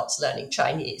he starts learning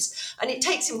Chinese, and it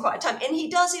takes him quite a time. And he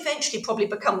does eventually probably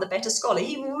become the better scholar.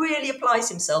 He really applies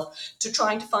himself to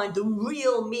trying to find the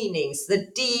real meanings, the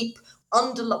deep,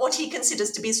 what he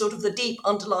considers to be sort of the deep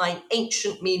underlying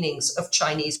ancient meanings of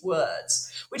Chinese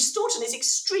words, which Staunton is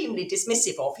extremely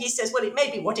dismissive of. He says, well, it may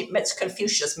be what it meant,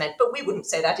 Confucius meant, but we wouldn't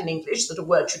say that in English, that a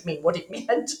word should mean what it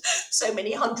meant so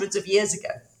many hundreds of years ago.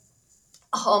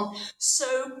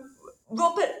 So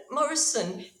Robert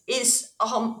Morrison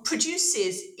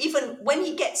produces, even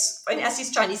when as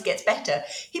his Chinese gets better,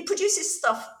 he produces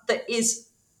stuff that is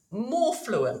more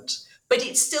fluent, but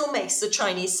it still makes the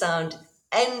Chinese sound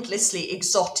endlessly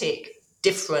exotic,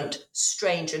 different,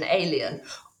 strange, and alien.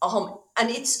 And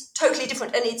it's totally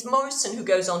different. And it's Morrison who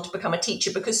goes on to become a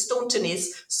teacher, because Staunton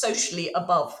is socially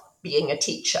above being a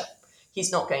teacher.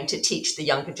 He's not going to teach the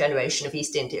younger generation of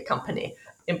East India Company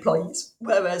employees.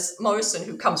 Whereas Morrison,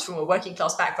 who comes from a working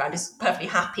class background, is perfectly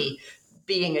happy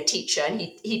being a teacher. And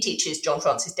he teaches John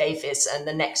Francis Davis and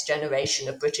the next generation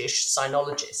of British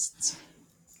sinologists.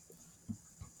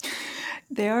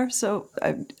 They are so,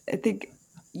 I think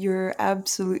you're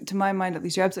to my mind at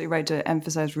least, you're absolutely right to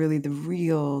emphasize really the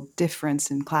real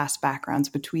difference in class backgrounds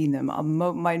between them.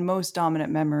 My most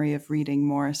dominant memory of reading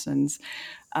Morrison's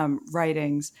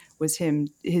writings was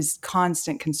his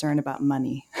constant concern about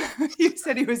money. He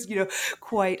said he was,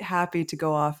 quite happy to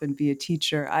go off and be a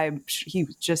teacher. He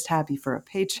was just happy for a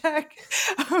paycheck.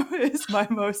 Is my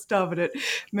most dominant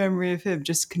memory of him.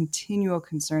 Just continual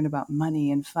concern about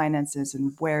money and finances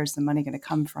and where's the money going to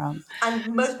come from.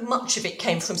 And much of it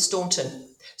came from Staunton.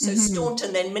 So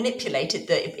Staunton then manipulated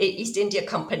the East India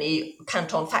Company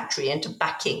Canton factory into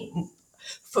backing.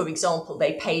 For example,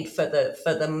 they paid for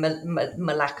the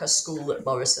Malacca school that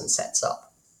Morrison sets up.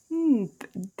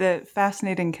 The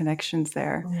fascinating connections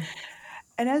there.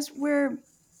 And as we're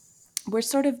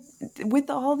sort of, with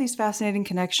all these fascinating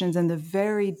connections and the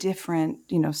very different,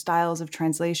 styles of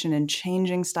translation and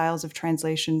changing styles of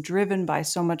translation driven by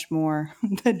so much more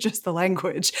than just the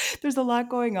language, there's a lot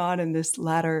going on in this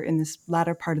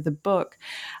latter part of the book.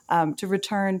 To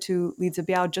return to Li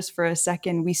Zibiao just for a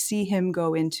second, we see him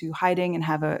go into hiding and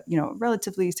have a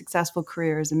relatively successful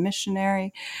career as a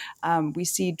missionary. We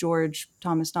see George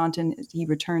Thomas Staunton, he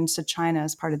returns to China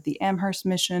as part of the Amherst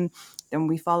mission. Then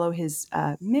we follow his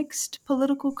mixed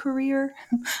political career,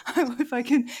 if I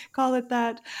can call it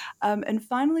that. And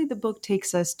finally, the book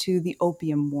takes us to the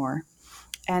Opium War.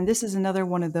 And this is another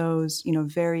one of those,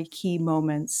 very key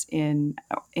moments in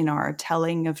our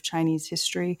telling of Chinese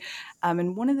history.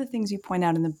 And one of the things you point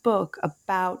out in the book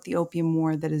about the Opium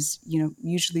War that is,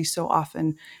 usually so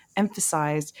often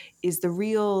emphasized is the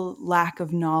real lack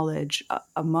of knowledge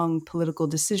among political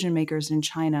decision makers in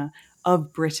China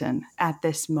of Britain at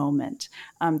this moment.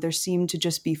 There seem to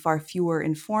just be far fewer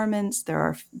informants. There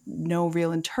are no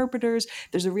real interpreters.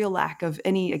 There's a real lack of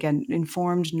any, again,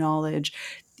 informed knowledge.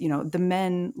 The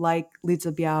men like Li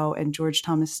Zibiao and George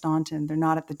Thomas Staunton, they're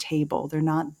not at the table. They're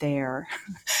not there.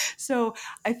 So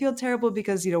I feel terrible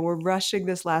because, we're rushing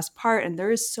this last part and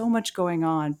there is so much going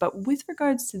on. But with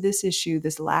regards to this issue,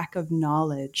 this lack of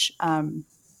knowledge,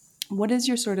 what is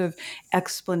your sort of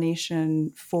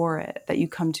explanation for it that you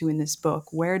come to in this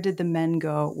book? Where did the men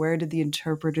go? Where did the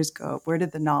interpreters go? Where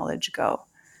did the knowledge go?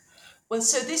 Well,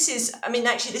 so this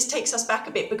takes us back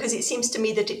a bit, because it seems to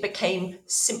me that it became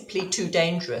simply too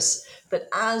dangerous. That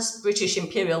as British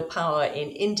imperial power in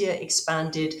India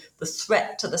expanded, the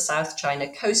threat to the South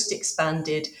China coast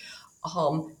expanded,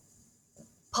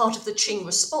 part of the Qing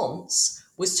response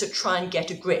was to try and get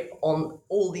a grip on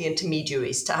all the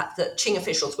intermediaries, that Qing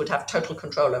officials would have total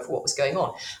control over what was going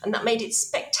on. And that made it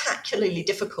spectacularly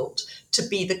difficult to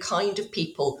be the kind of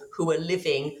people who were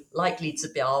living, like Li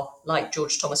Zibiao, like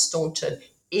George Thomas Staunton,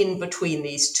 in between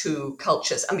these two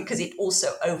cultures. And because it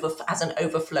also has an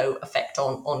overflow effect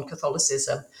on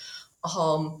Catholicism.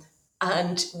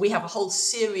 And we have a whole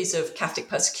series of Catholic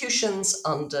persecutions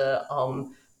under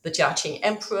the Jiaqing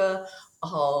emperor,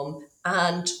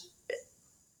 and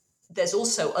there's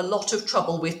also a lot of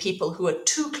trouble with people who are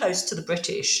too close to the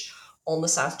British on the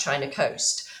South China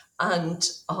coast. And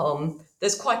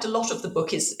there's quite a lot of the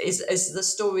book is the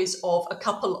stories of a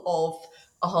couple of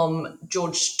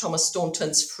George Thomas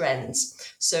Staunton's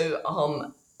friends. So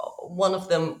one of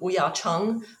them, Wu Ya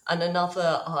Cheng, and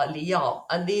another Li Yao.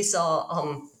 And these are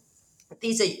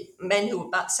men who were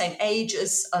about the same age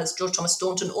as George Thomas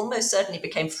Staunton, almost certainly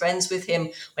became friends with him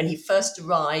when he first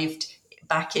arrived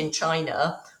back in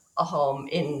China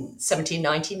in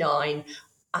 1799,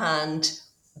 and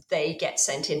they get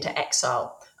sent into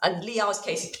exile. And Li Yao's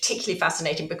case is particularly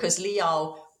fascinating because Li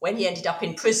Yao, when he ended up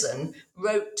in prison,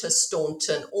 wrote to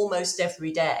Staunton almost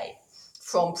every day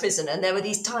from prison. And there were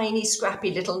these tiny,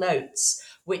 scrappy little notes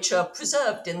which are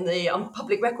preserved in the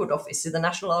Public Record Office in the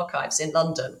National Archives in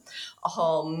London,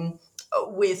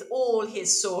 with all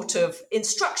his sort of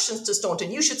instructions to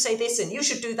Staunton. You should say this and you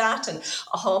should do that, and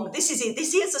this is it.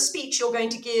 This is a speech you're going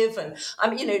to give. And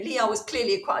Li Yao was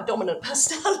clearly quite a dominant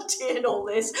personality in all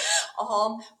this.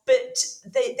 But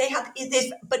they had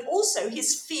this, but also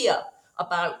his fear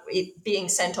about it being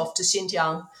sent off to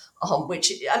Xinjiang.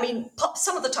 which, I mean,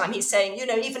 some of the time he's saying,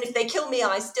 even if they kill me,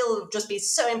 I still just be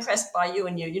so impressed by you,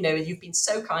 and you've been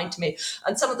so kind to me.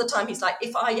 And some of the time he's like,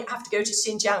 if I have to go to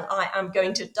Xinjiang, I am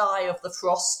going to die of the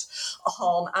frost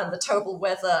and the terrible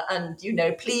weather, and,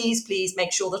 please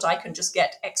make sure that I can just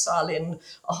get exile in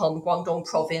Guangdong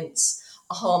province.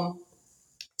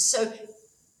 So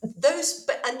those,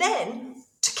 and then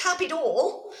to cap it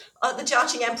all, the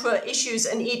Jiaqing Emperor issues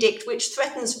an edict which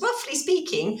threatens, roughly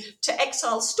speaking, to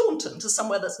exile Staunton to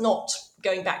somewhere that's not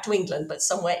going back to England, but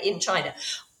somewhere in China.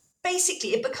 Basically,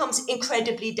 it becomes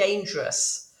incredibly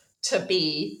dangerous to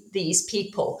be these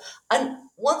people. And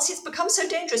once it's become so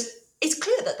dangerous, it's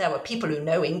clear that there were people who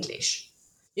know English.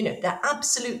 There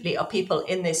absolutely are people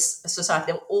in this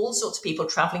society. There are all sorts of people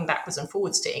traveling backwards and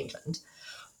forwards to England.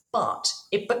 But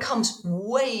it becomes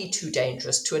way too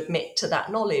dangerous to admit to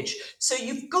that knowledge. So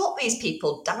you've got these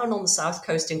people down on the south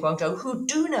coast in Guangzhou who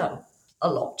do know a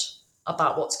lot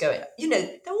about what's going on. There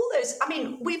are all those,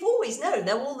 we've always known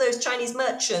there are all those Chinese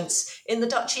merchants in the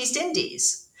Dutch East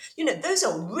Indies. Those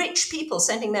are rich people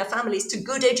sending their families to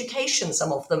good education,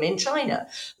 some of them in China.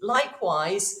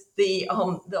 Likewise, the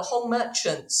Hong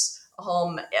merchants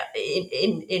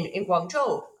in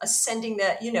Guangzhou are sending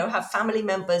their, have family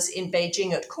members in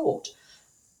Beijing at court.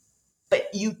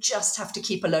 But you just have to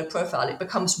keep a low profile. It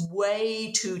becomes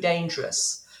way too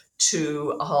dangerous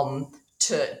to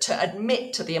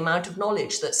admit to the amount of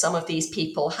knowledge that some of these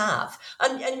people have.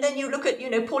 And then you look at,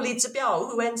 poor Li Zibiao,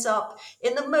 who ends up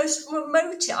in the most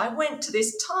remote. I went to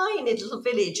this tiny little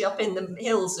village up in the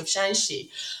hills of Shanxi.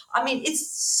 It's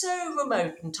so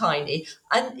remote and tiny.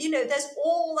 And, there's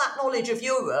all that knowledge of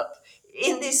Europe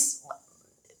in this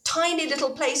tiny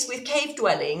little place with cave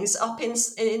dwellings up in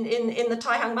the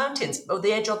Taihang Mountains, or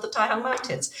the edge of the Taihang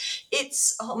Mountains.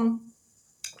 It's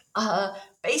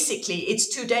basically it's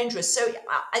too dangerous. So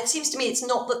it seems to me it's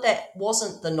not that there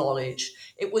wasn't the knowledge;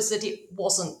 it was that it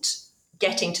wasn't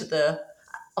getting to the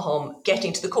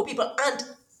core people. And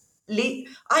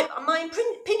my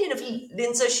opinion of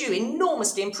Lin Zexu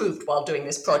enormously improved while doing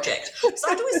this project. So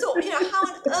I'd always thought, how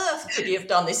on earth could he have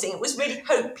done this thing? It was really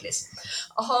hopeless.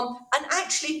 And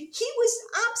actually, he was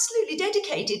absolutely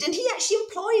dedicated, and he actually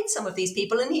employed some of these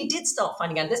people, and he did start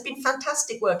finding out. There's been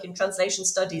fantastic work in translation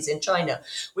studies in China,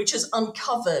 which has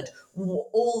uncovered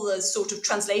all the sort of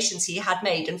translations he had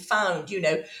made and found,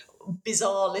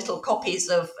 bizarre little copies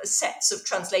of sets of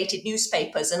translated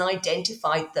newspapers and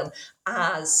identified them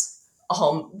as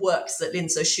works that Lin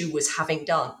Zexu was having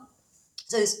done.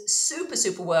 So there's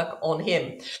super work on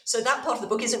him. So that part of the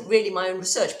book isn't really my own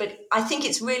research, but I think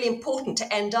it's really important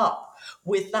to end up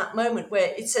with that moment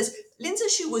where it says Lin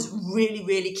Zexu was really,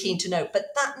 really keen to know,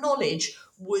 but that knowledge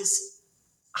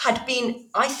had been,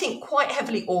 I think, quite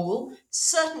heavily oral,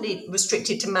 certainly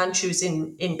restricted to Manchus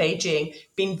in Beijing,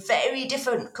 been very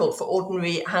difficult for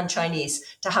ordinary Han Chinese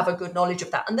to have a good knowledge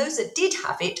of that. And those that did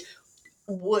have it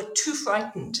were too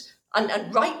frightened,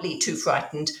 and rightly too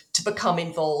frightened, to become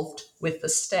involved with the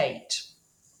state.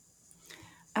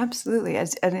 Absolutely.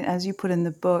 As you put in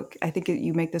the book, I think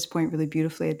you make this point really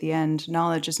beautifully at the end.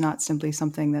 Knowledge is not simply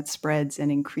something that spreads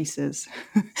and increases.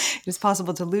 It is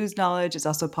possible to lose knowledge. It's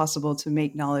also possible to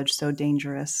make knowledge so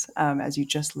dangerous, as you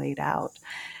just laid out.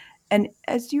 And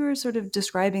as you were sort of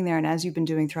describing there, and as you've been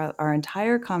doing throughout our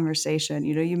entire conversation,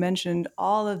 you mentioned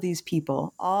all of these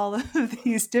people, all of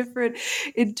these different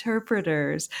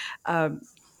interpreters.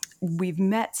 We've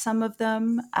met some of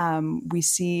them. We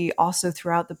see also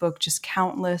throughout the book just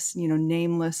countless,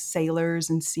 nameless sailors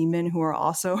and seamen who are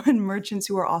also, and merchants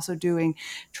who are also doing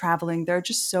traveling. There are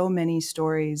just so many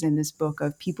stories in this book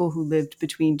of people who lived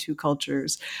between two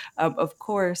cultures. Of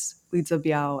course, Li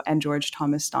Zibiao and George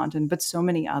Thomas Staunton, but so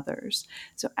many others.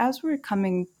 So as we're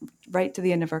coming right to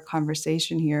the end of our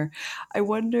conversation here, I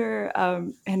wonder,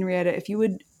 Henrietta, if you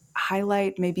would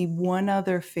highlight maybe one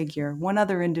other figure, one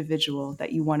other individual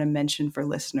that you want to mention for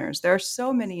listeners. There are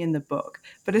so many in the book,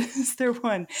 but is there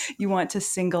one you want to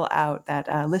single out that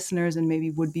listeners and maybe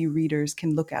would-be readers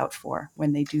can look out for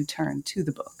when they do turn to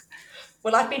the book?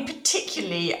 Well, I've been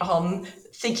particularly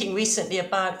thinking recently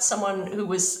about someone who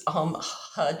was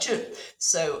He Jun,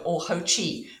 or Ho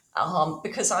Chi,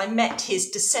 because I met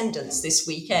his descendants this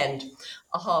weekend.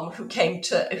 Who came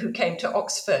to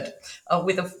Oxford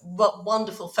with a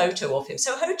wonderful photo of him.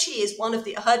 So Ho Chi is one of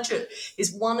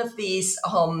these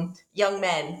young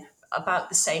men about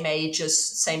the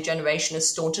same generation as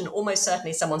Staunton. Almost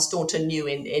certainly someone Staunton knew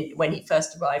in when he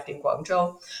first arrived in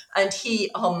Guangzhou, and he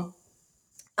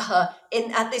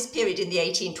at this period in the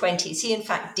 1820s, he in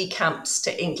fact decamps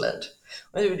to England.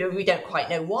 We don't quite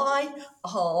know why,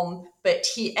 but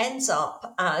he ends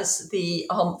up as the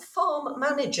farm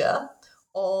manager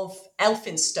of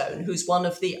Elphinstone, who's one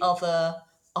of the other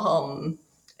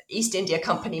East India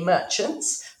Company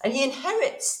merchants, and he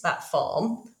inherits that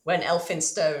farm when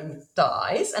Elphinstone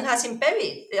dies and has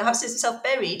himself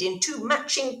buried in two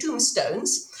matching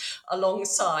tombstones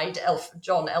alongside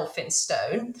John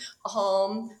Elphinstone.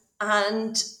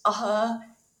 And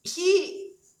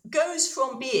he goes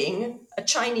from being a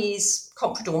Chinese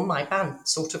comprador Maiban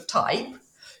sort of type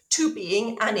to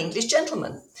being an English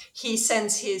gentleman. He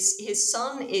sends his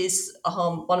son is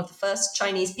one of the first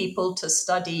Chinese people to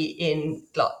study in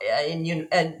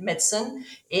medicine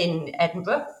in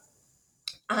Edinburgh,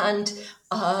 and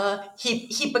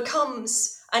he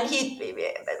becomes, and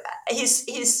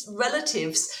his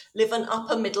relatives live an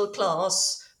upper middle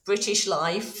class British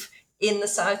life in the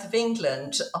south of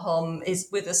England. Is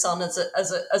with a son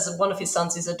as one of his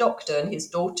sons is a doctor, and his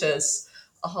daughters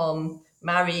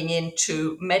marrying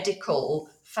into medical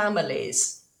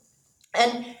families.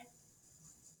 And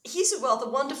he's a rather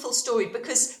wonderful story but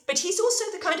he's also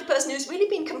the kind of person who's really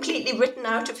been completely written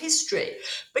out of history,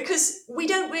 because we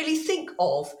don't really think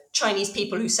of Chinese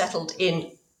people who settled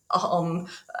in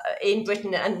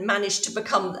Britain and managed to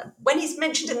become, when he's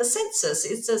mentioned in the census,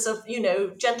 it's as a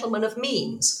gentleman of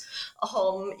means,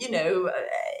 who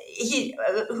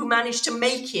managed to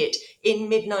make it in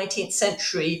mid-19th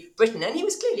century Britain, and he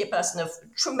was clearly a person of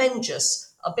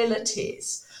tremendous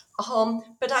abilities.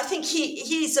 But I think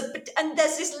and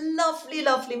there's this lovely,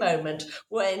 lovely moment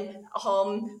when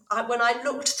I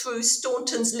looked through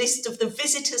Staunton's list of the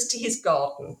visitors to his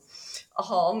garden.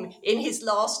 In his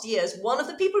last years, one of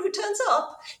the people who turns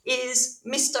up is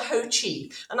Mr. Ho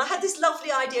Chi. And I had this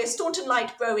lovely idea. Staunton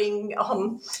liked growing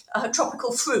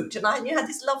tropical fruit, and I had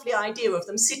this lovely idea of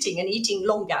them sitting and eating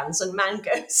longans and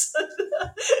mangoes,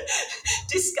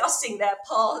 discussing their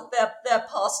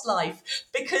past life,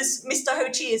 because Mr. Ho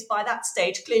Chi is by that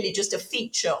stage clearly just a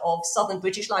feature of southern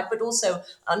British life, but also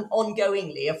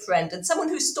ongoingly a friend and someone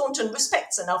who Staunton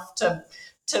respects enough to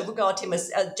regard him as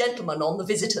a gentleman on the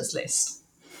visitors list.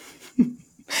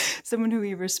 Someone who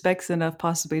he respects enough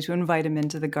possibly to invite him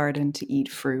into the garden to eat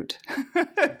fruit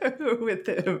with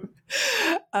him.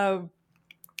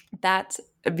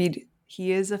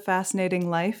 He is a fascinating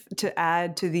life to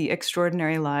add to the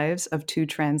extraordinary lives of two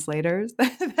translators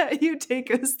that you take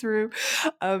us through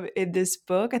in this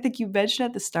book. I think you mentioned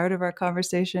at the start of our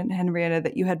conversation, Henrietta,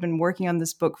 that you had been working on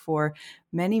this book for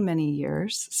many, many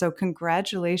years. So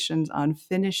congratulations on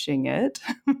finishing it.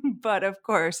 But of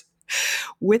course,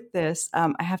 with this,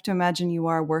 I have to imagine you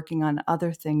are working on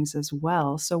other things as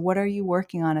well. So what are you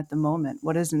working on at the moment?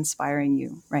 What is inspiring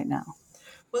you right now?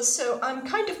 Well, so I'm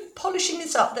kind of polishing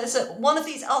this up. There's one of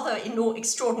these other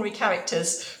extraordinary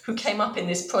characters who came up in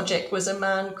this project was a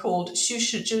man called Xu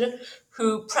Shizhi,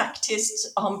 who practiced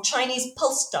Chinese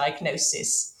pulse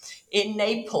diagnosis in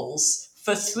Naples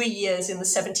for 3 years in the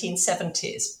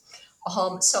 1770s.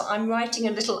 So I'm writing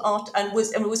a little art, and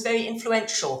was very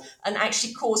influential, and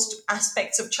actually caused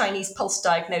aspects of Chinese pulse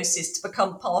diagnosis to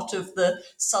become part of the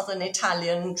southern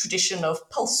Italian tradition of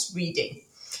pulse reading.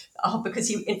 Because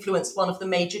he influenced one of the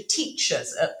major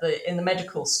teachers in the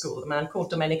medical school, a man called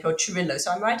Domenico Cirillo.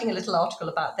 So I'm writing a little article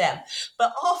about them.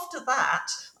 But after that,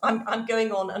 I'm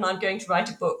going on and I'm going to write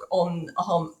a book on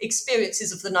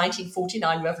experiences of the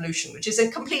 1949 revolution, which is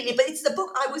but it's the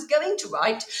book I was going to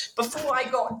write before I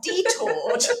got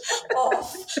detoured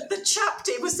off the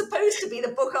chapter. It was supposed to be the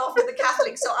book after the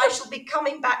Catholics, so I shall be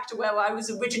coming back to where I was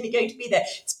originally going to be there.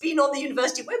 It's been on the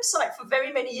university website for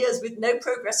very many years with no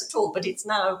progress at all, but it's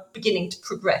now beginning to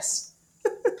progress.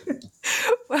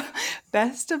 Well,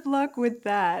 best of luck with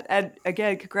that. And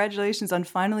again, congratulations on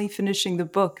finally finishing the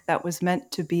book that was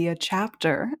meant to be a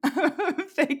chapter.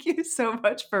 Thank you so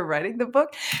much for writing the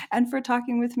book and for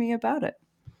talking with me about it.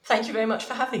 Thank you very much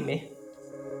for having me.